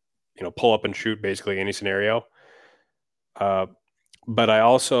 pull up and shoot basically any scenario. But I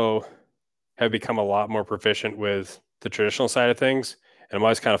also have become a lot more proficient with the traditional side of things. And I'm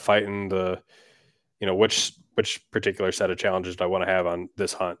always kind of fighting which particular set of challenges do I want to have on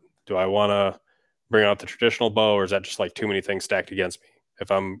this hunt? Do I want to bring out the traditional bow, or is that just like too many things stacked against me? If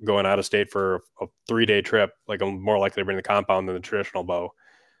I'm going out of state for a 3-day trip, like I'm more likely to bring the compound than the traditional bow.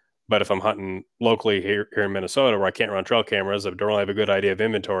 But if I'm hunting locally here in Minnesota where I can't run trail cameras, I don't really have a good idea of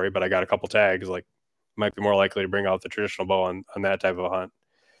inventory, but I got a couple tags, like might be more likely to bring out the traditional bow on that type of a hunt.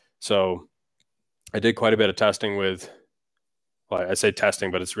 So I did quite a bit of testing with, well, I say testing,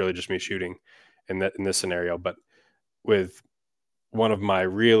 but it's really just me shooting in this scenario. But with one of my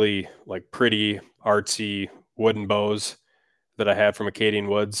really like pretty artsy wooden bows that I have from Acadian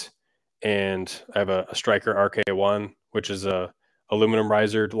Woods, and I have a Striker RK1, which is a aluminum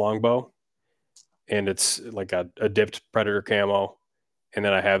risered longbow, and it's like a dipped Predator camo. And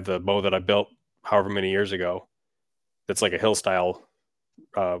then I have the bow that I built however many years ago. That's like a hill style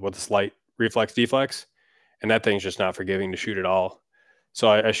with a slight reflex deflex, and that thing's just not forgiving to shoot at all. So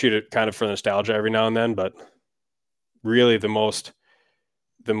I shoot it kind of for nostalgia every now and then, but really the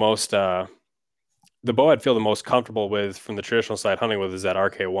bow I'd feel the most comfortable with from the traditional side hunting with is that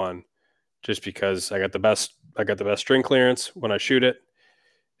RK1, just because I got the best string clearance when I shoot it.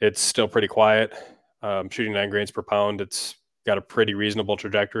 It's still pretty quiet. Shooting 9 grains per pound. It's got a pretty reasonable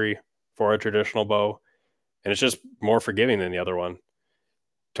trajectory for a traditional bow, and it's just more forgiving than the other one,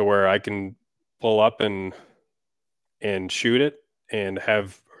 to where I can pull up and shoot it and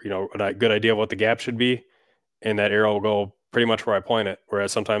have a good idea of what the gap should be, and that arrow will go pretty much where I point it.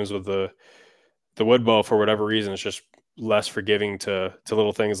 Whereas sometimes with the wood bow, for whatever reason, it's just less forgiving to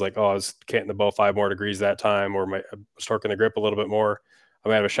little things like, I was canting the bow 5 more degrees that time, or I was torquing the grip a little bit more. I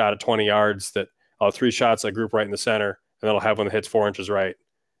might have a shot at 20 yards that I'll have 3 shots I group right in the center, and then I'll have one that hits 4 inches right.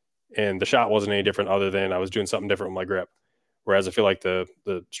 And the shot wasn't any different other than I was doing something different with my grip. Whereas I feel like the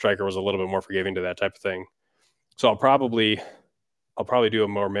striker was a little bit more forgiving to that type of thing. So I'll probably do a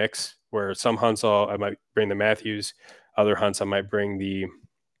more mix where some hunts I might bring the Matthews, other hunts I might bring the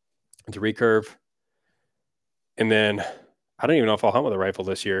recurve. And then I don't even know if I'll hunt with a rifle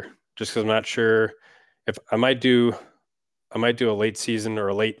this year, just because I'm not sure if I might do a late season or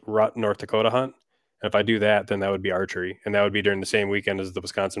a late rut North Dakota hunt. And if I do that, then that would be archery, and that would be during the same weekend as the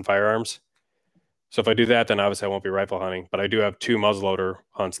Wisconsin firearms. So if I do that, then obviously I won't be rifle hunting, but I do have 2 muzzleloader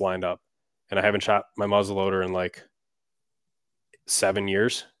hunts lined up, and I haven't shot my muzzleloader in like 7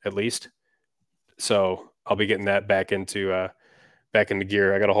 years at least. So I'll be getting that back into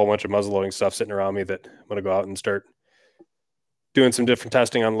gear. I got a whole bunch of muzzleloading stuff sitting around me that I'm going to go out and start doing some different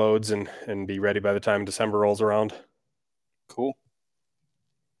testing on loads and be ready by the time December rolls around. Cool.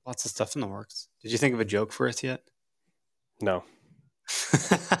 Lots of stuff in the works. Did you think of a joke for us yet? No.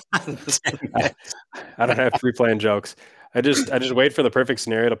 I don't have pre-planned jokes. I just wait for the perfect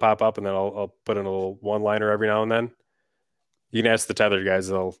scenario to pop up, and then I'll put in a little one-liner every now and then. You can ask the tethered guys;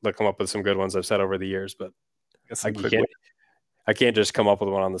 they'll come up with some good ones I've said over the years. But I can't just come up with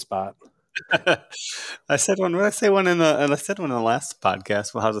one on the spot. I said one. What did I say one in the last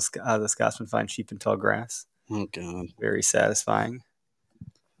podcast? Well, how the Scotsman find sheep in tall grass? Oh God, very satisfying.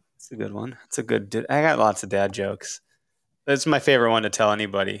 It's a good one. It's a good. I got lots of dad jokes. That's my favorite one to tell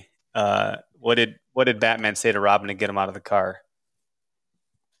anybody. What did Batman say to Robin to get him out of the car?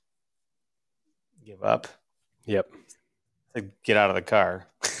 Give up. Yep. Get out of the car.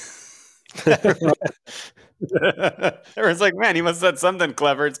 Everyone's like, man, he must have said something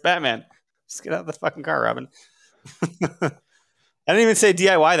clever. It's Batman. Just get out of the fucking car, Robin. I didn't even say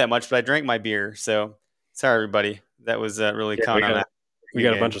DIY that much, but I drank my beer. So sorry, everybody. That was really counting on that. We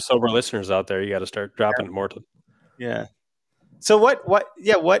got a bunch of sober listeners out there. You got to start dropping it more. Yeah. So what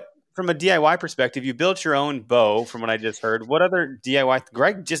from a DIY perspective, you built your own bow from what I just heard. What other DIY?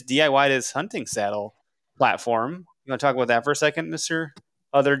 Greg just DIY'd his hunting saddle platform. You want to talk about that for a second, Mr.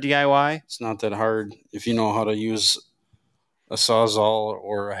 Other DIY? It's not that hard if you know how to use a sawzall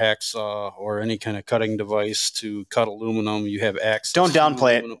or a hacksaw or any kind of cutting device to cut aluminum. You have access. Don't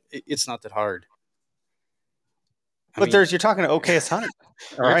downplay aluminum. It's not that hard. But you're talking to OK's Hunter.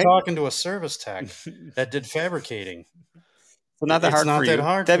 You're talking to a service tech that did fabricating. So not that hard for you.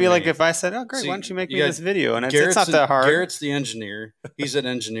 That'd be like if I said, "Oh, great, why don't you make me this video?" And it's not that hard. Garrett's the engineer. He's at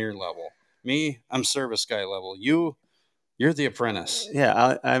engineer level. Me, I'm service guy level. You're the apprentice.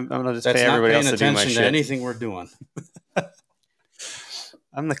 Yeah, I'm gonna just pay everybody else to do my shit. To anything we're doing.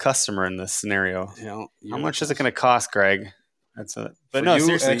 I'm the customer in this scenario. Yeah, how much is it going to cost, Greg? But no,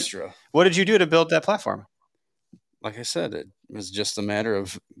 seriously. Extra. What did you do to build that platform? Like I said, it was just a matter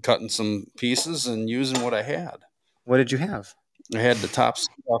of cutting some pieces and using what I had. What did you have? I had the top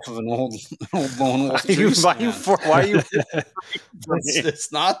off of an old lone wolf. Why are you?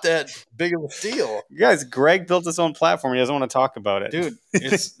 It's not that big of a deal. You guys, Greg built his own platform. He doesn't want to talk about it, dude.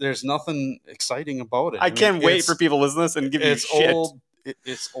 There's nothing exciting about it. I can't wait for people to listen to this and give you shit.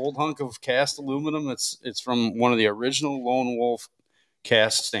 It's old hunk of cast aluminum. It's from one of the original lone wolf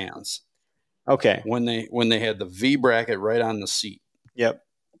cast stands. Okay. When they had the V bracket right on the seat. Yep.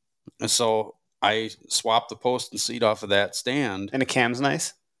 And so I swapped the post and seat off of that stand. And the cam's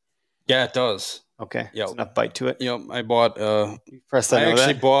nice? Yeah, it does. Okay. Yep. There's enough bite to it. Yep. I bought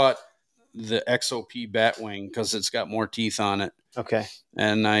bought the XOP Batwing because it's got more teeth on it. Okay.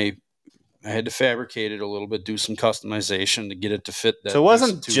 And I had to fabricate it a little bit, do some customization to get it to fit that. So it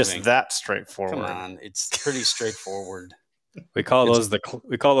wasn't just that straightforward. Come on, it's pretty straightforward. We call those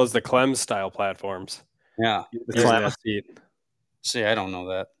the Clem style platforms. Yeah. The Clem seat. See, I don't know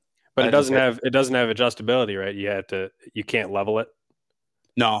that. But it doesn't have adjustability, right? You can't level it.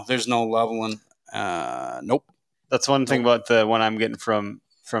 No, there's no leveling. Nope. That's one thing about the one I'm getting from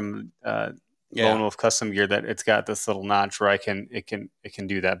Lone Wolf Custom Gear, that it's got this little notch where it can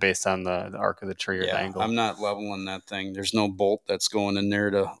do that based on the arc of the tree or the angle. I'm not leveling that thing. There's no bolt that's going in there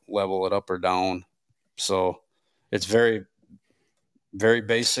to level it up or down. So it's very, very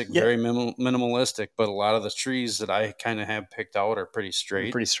basic, very minimalistic, but a lot of the trees that I kind of have picked out are pretty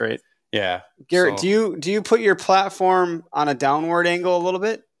straight. Pretty straight. Yeah. Garrett, do you put your platform on a downward angle a little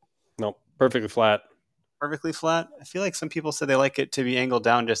bit? No, perfectly flat. Perfectly flat? I feel like some people say they like it to be angled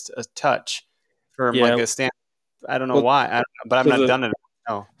down just a touch for like a stand. I don't know why, but I've not done it.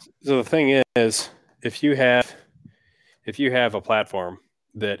 No. So the thing is, if you have a platform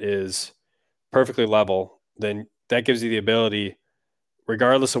that is perfectly level, then that gives you the ability,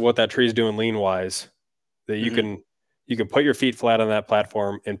 regardless of what that tree is doing lean wise, that you can put your feet flat on that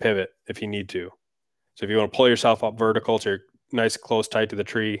platform and pivot if you need to. So if you want to pull yourself up vertical to nice close tight to the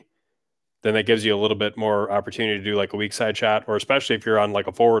tree, then that gives you a little bit more opportunity to do like a weak side shot, or especially if you're on like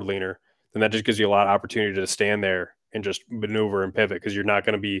a forward leaner, then that just gives you a lot of opportunity to stand there and just maneuver and pivot, because you're not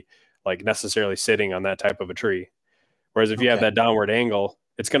going to be like necessarily sitting on that type of a tree. Whereas if you have that downward angle,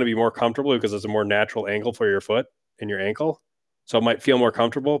 it's going to be more comfortable because it's a more natural angle for your foot and your ankle. So it might feel more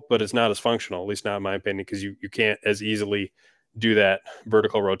comfortable, but it's not as functional, at least not in my opinion, because you can't as easily do that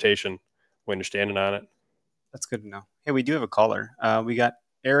vertical rotation when you're standing on it. That's good to know. Hey, we do have a caller. We got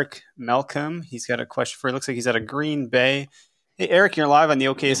Eric Malcolm. He's got a question for you. Looks like he's out of Green Bay. Hey, Eric, you're live on the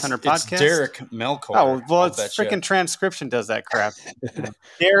OK's Hunter podcast. It's Derek Melkor. Oh, well, it's freaking transcription does that crap.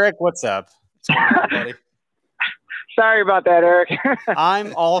 Derek, what's up? What's going on, buddy? Sorry about that, Eric.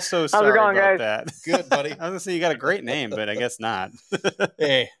 I'm also sorry How's it going, about guys? that. Good, buddy. I was going to say you got a great name, but I guess not.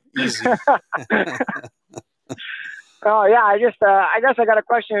 Hey, easy. Oh, yeah, I guess I got a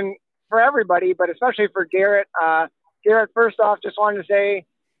question for everybody, but especially for Garrett. Garrett, first off, just wanted to say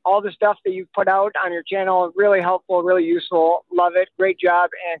all the stuff that you've put out on your channel, really helpful, really useful. Love it. Great job.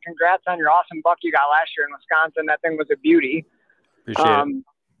 And congrats on your awesome buck you got last year in Wisconsin. That thing was a beauty. Appreciate it.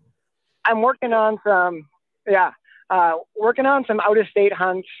 I'm working on some out-of-state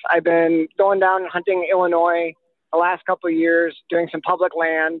hunts. I've been going down and hunting Illinois the last couple of years, doing some public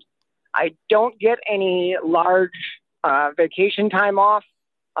land. I don't get any large vacation time off.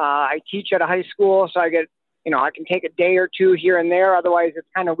 I teach at a high school, so I get, I can take a day or two here and there. Otherwise, it's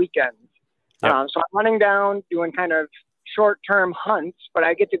kind of weekends. Yep. So I'm running down, doing kind of short-term hunts, but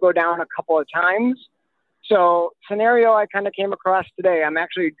I get to go down a couple of times. So scenario I kind of came across today, I'm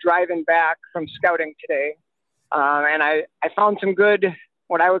actually driving back from scouting today. And I found some good,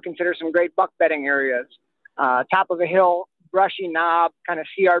 what I would consider some great buck bedding areas. Top of a hill, brushy knob, kind of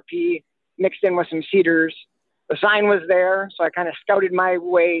CRP mixed in with some cedars. The sign was there, so I kind of scouted my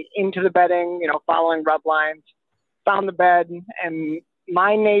way into the bedding, following rub lines, found the bed. And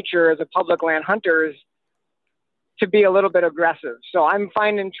my nature as a public land hunter is to be a little bit aggressive. So I'm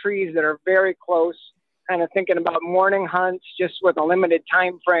finding trees that are very close, kind of thinking about morning hunts just with a limited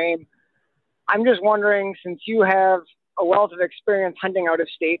time frame. I'm just wondering, since you have a wealth of experience hunting out of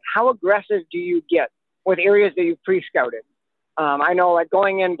state, how aggressive do you get with areas that you've pre-scouted? I know, like,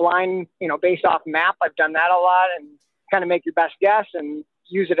 going in blind, based off map, I've done that a lot, and kind of make your best guess and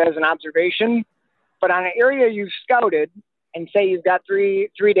use it as an observation. But on an area you've scouted and say you've got three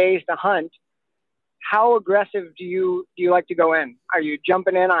days to hunt, how aggressive do you like to go in? Are you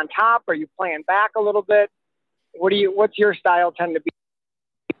jumping in on top? Are you playing back a little bit? What's your style tend to be?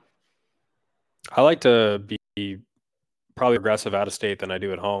 I like to be probably aggressive out of state than I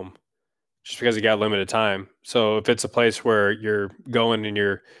do at home, just because you got limited time. So if it's a place where you're going and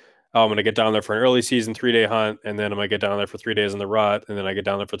I'm going to get down there for an early season 3-day hunt, and then I'm going to get down there for 3 days in the rut, and then I get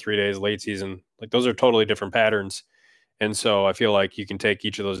down there for 3 days late season, like those are totally different patterns. And so I feel like you can take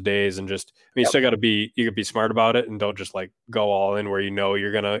each of those days and just, you still got to you could be smart about it and don't just like go all in where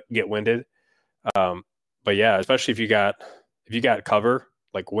you're going to get winded. But yeah, especially if you got cover,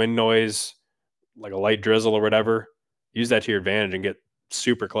 like wind noise, like a light drizzle or whatever, use that to your advantage and get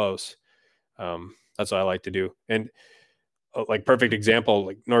super close. That's what I like to do. And like perfect example,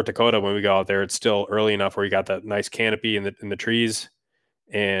 like North Dakota, when we go out there, it's still early enough where you got that nice canopy in the trees.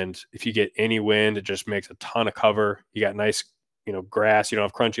 And if you get any wind, it just makes a ton of cover. You got nice, grass, you don't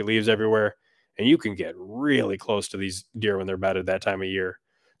have crunchy leaves everywhere, and you can get really close to these deer when they're bedded that time of year.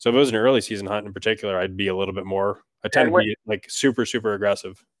 So if it was an early season hunt in particular, I'd be a little bit more, I tend to be like super, super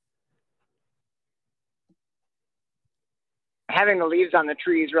aggressive. Having the leaves on the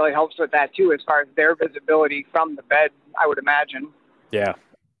trees really helps with that too, as far as their visibility from the bed, I would imagine. Yeah,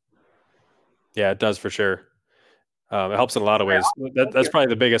 it does for sure. It helps in a lot of ways. That's probably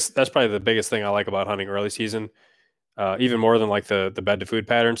the biggest thing I like about hunting early season, even more than like the bed to food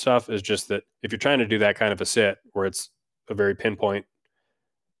pattern stuff, is just that if you're trying to do that kind of a sit where it's a very pinpoint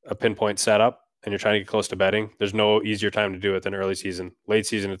setup and you're trying to get close to bedding, there's no easier time to do it than early season. Late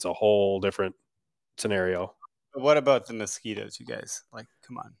season, it's a whole different scenario. But what about the mosquitoes, you guys? Like,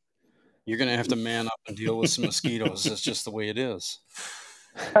 come on. You're going to have to man up and deal with some mosquitoes. That's just the way it is.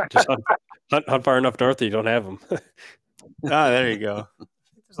 Just hunt far enough north that you don't have them. There you go.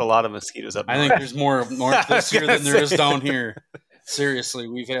 There's a lot of mosquitoes up north. I think there's more north this year than there is down here. Seriously,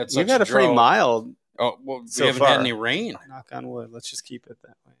 we've had a pretty mild. Oh, well, so we haven't had any rain. Knock on wood. Let's just keep it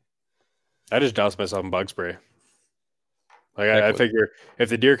that way. I just doused myself in bug spray. Like I figure if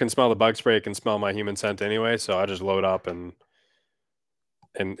the deer can smell the bug spray, it can smell my human scent anyway. So I just load up and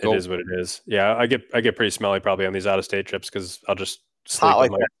it is what it is. Yeah, I get pretty smelly probably on these out of state trips because I'll just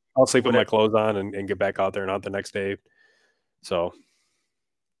sleep with I'll sleep with my clothes on and get back out there and hunt the next day. So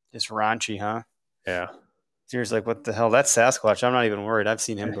just raunchy, huh? Yeah. Deer's like, what the hell? That's Sasquatch. I'm not even worried. I've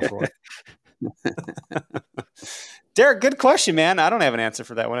seen him before. Derek, good question, man. I don't have an answer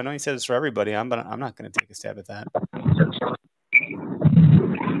for that one. I know you said it's for everybody, but I'm not going to take a stab at that.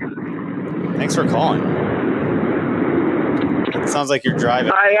 Thanks for calling. It sounds like you're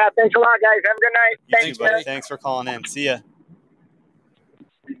driving. Yeah, thanks a lot, guys. Have a good night. Thanks, buddy. Thanks for calling in. See ya.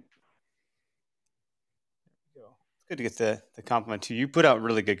 It's good to get the compliment too. You put out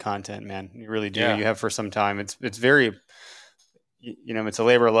really good content, man. You really do. Yeah. You have for some time. It's very, it's a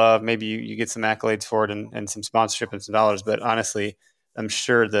labor of love. Maybe you get some accolades for it and some sponsorship and some dollars, but honestly, I'm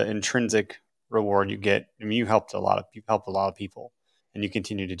sure the intrinsic reward you get, you've helped a lot of people and you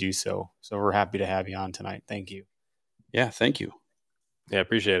continue to do so. So we're happy to have you on tonight. Thank you. Yeah. Thank you. Yeah.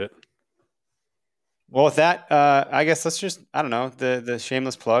 Appreciate it. Well, with that, I guess let's just, I don't know, the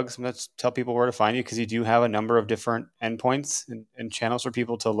shameless plugs. Let's tell people where to find you because you do have a number of different endpoints and channels for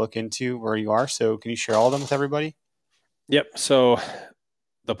people to look into where you are. So can you share all of them with everybody? Yep. So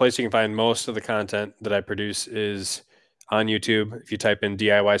the place you can find most of the content that I produce is on YouTube. If you type in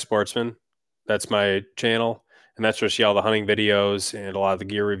DIY Sportsman, that's my channel. And that's where you see all the hunting videos and a lot of the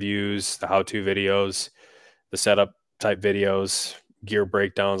gear reviews, the how-to videos, the setup type videos, gear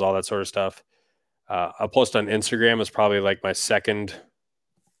breakdowns, all that sort of stuff. I'll post on Instagram is probably like my second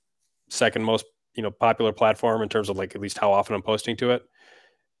most, popular platform in terms of like at least how often I'm posting to it.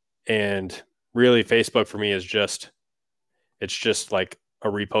 And really Facebook for me is it's just like a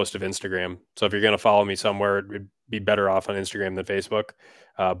repost of Instagram. So if you're going to follow me somewhere, it would be better off on Instagram than Facebook.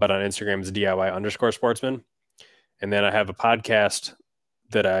 But on Instagram is DIY_sportsman. And then I have a podcast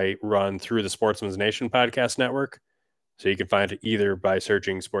that I run through the Sportsman's Nation podcast network. So you can find it either by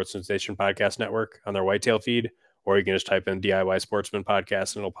searching Sportsman's Nation podcast network on their whitetail feed, or you can just type in DIY Sportsman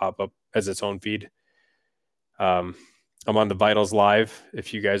podcast and it'll pop up as its own feed. I'm on the Vitals Live.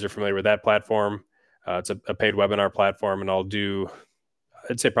 If you guys are familiar with that platform, it's a paid webinar platform, and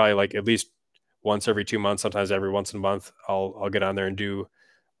I'd say probably like at least once every 2 months, sometimes every once in a month, I'll get on there and do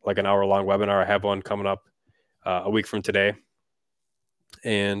like an hour-long webinar. I have one coming up a week from today.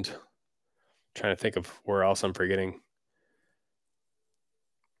 And I'm trying to think of where else I'm forgetting.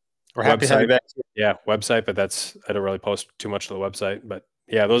 We're happy to have you back. Yeah, website, but I don't really post too much to the website. But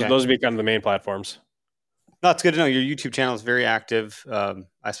yeah, those would be kind of the main platforms. No, it's good to know your YouTube channel is very active.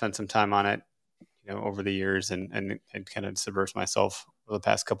 I spent some time on it, over the years and kind of submerged myself over the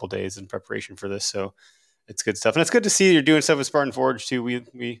past couple of days in preparation for this. So it's good stuff. And it's good to see you're doing stuff with Spartan Forge too.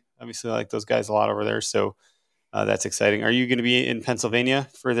 We obviously like those guys a lot over there. So that's exciting. Are you going to be in Pennsylvania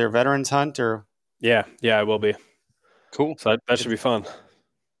for their veterans hunt or? Yeah, I will be. Cool. So that should be fun.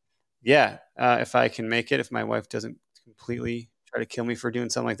 Yeah. If I can make it, if my wife doesn't completely try to kill me for doing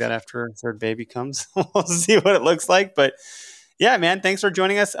something like that after her third baby comes, we'll see what it looks like. But yeah, man, thanks for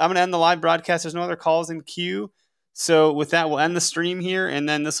joining us. I'm going to end the live broadcast. There's no other calls in queue. So with that, we'll end the stream here, and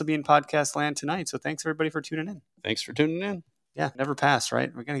then this will be in podcast land tonight. So thanks, everybody, for tuning in. Thanks for tuning in. Yeah, never pass,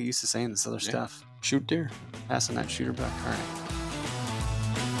 right? We're getting used to saying this other stuff. Shoot deer. Passing that shooter buck. All right.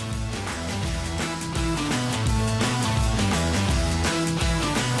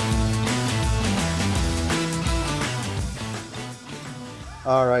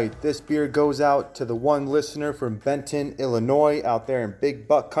 All right, this beer goes out to the one listener from Benton, Illinois, out there in big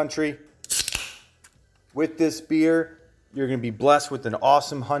buck country. With this beer, you're going to be blessed with an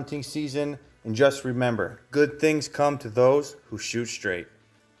awesome hunting season. And just remember, good things come to those who shoot straight.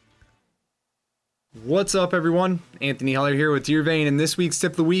 What's up, everyone? Anthony Heller here with Deer Vein, and this week's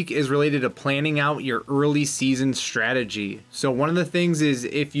tip of the week is related to planning out your early season strategy. So one of the things is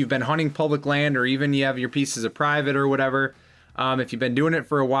if you've been hunting public land or even you have your pieces of private or whatever, if you've been doing it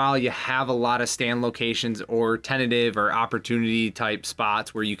for a while, you have a lot of stand locations or tentative or opportunity type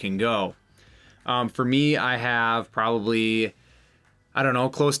spots where you can go. For me, I have probably,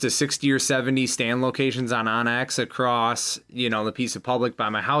 close to 60 or 70 stand locations on OnX across, the piece of public by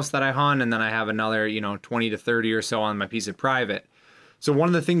my house that I hunt. And then I have another, 20 to 30 or so on my piece of private. So one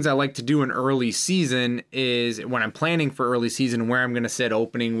of the things I like to do in early season is when I'm planning for early season, where I'm going to sit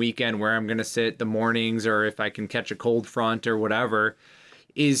opening weekend, where I'm going to sit the mornings, or if I can catch a cold front or whatever,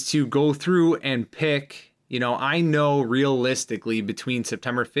 is to go through and pick, I know realistically between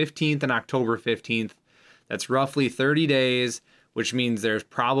September 15th and October 15th, that's roughly 30 days, which means there's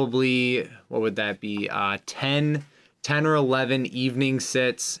probably, what would that be? 10 or 11 evening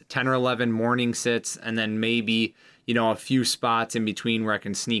sits, 10 or 11 morning sits, and then maybe, a few spots in between where I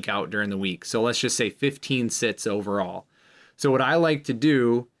can sneak out during the week. So let's just say 15 sits overall. So what I like to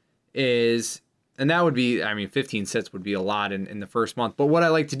do is, and that would be, 15 sits would be a lot in the first month. But what I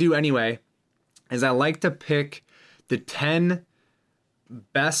like to do anyway is I like to pick the 10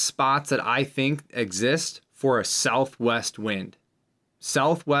 best spots that I think exist for a southwest wind.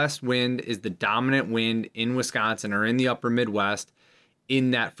 Southwest wind is the dominant wind in Wisconsin or in the upper Midwest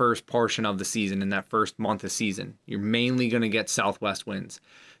in that first portion of the season, in that first month of season. You're mainly going to get southwest winds.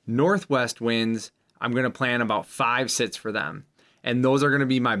 Northwest winds, I'm going to plan about 5 sits for them. And those are going to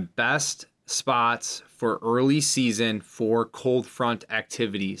be my best spots for early season for cold front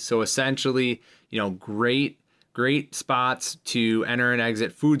activity. So essentially, great spots to enter and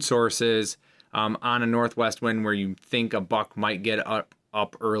exit food sources on a northwest wind where you think a buck might get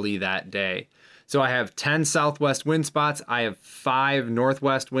up early that day. So I have 10 southwest wind spots. I have 5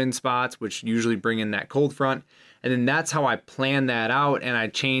 northwest wind spots, which usually bring in that cold front. And then that's how I plan that out. And I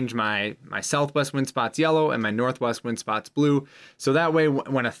change my southwest wind spots yellow and my northwest wind spots blue. So that way,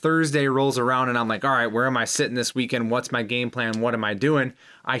 when a Thursday rolls around and I'm like, all right, where am I sitting this weekend? What's my game plan? What am I doing?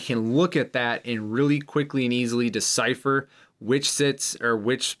 I can look at that and really quickly and easily decipher which sits or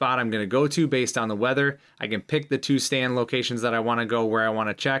which spot I'm going to go to based on the weather. I can pick the 2 stand locations that I want to go, where I want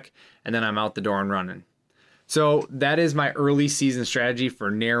to check, and then I'm out the door and running. So that is my early season strategy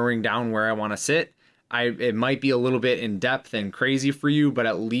for narrowing down where I want to sit. It might be a little bit in depth and crazy for you, but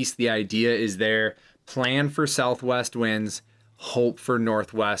at least the idea is there. Plan for southwest winds, hope for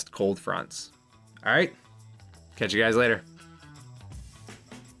northwest cold fronts. All right, catch you guys later.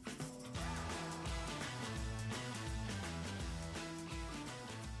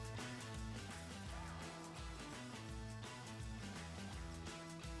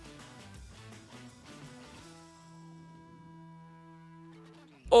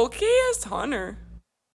 Okayest Hunter.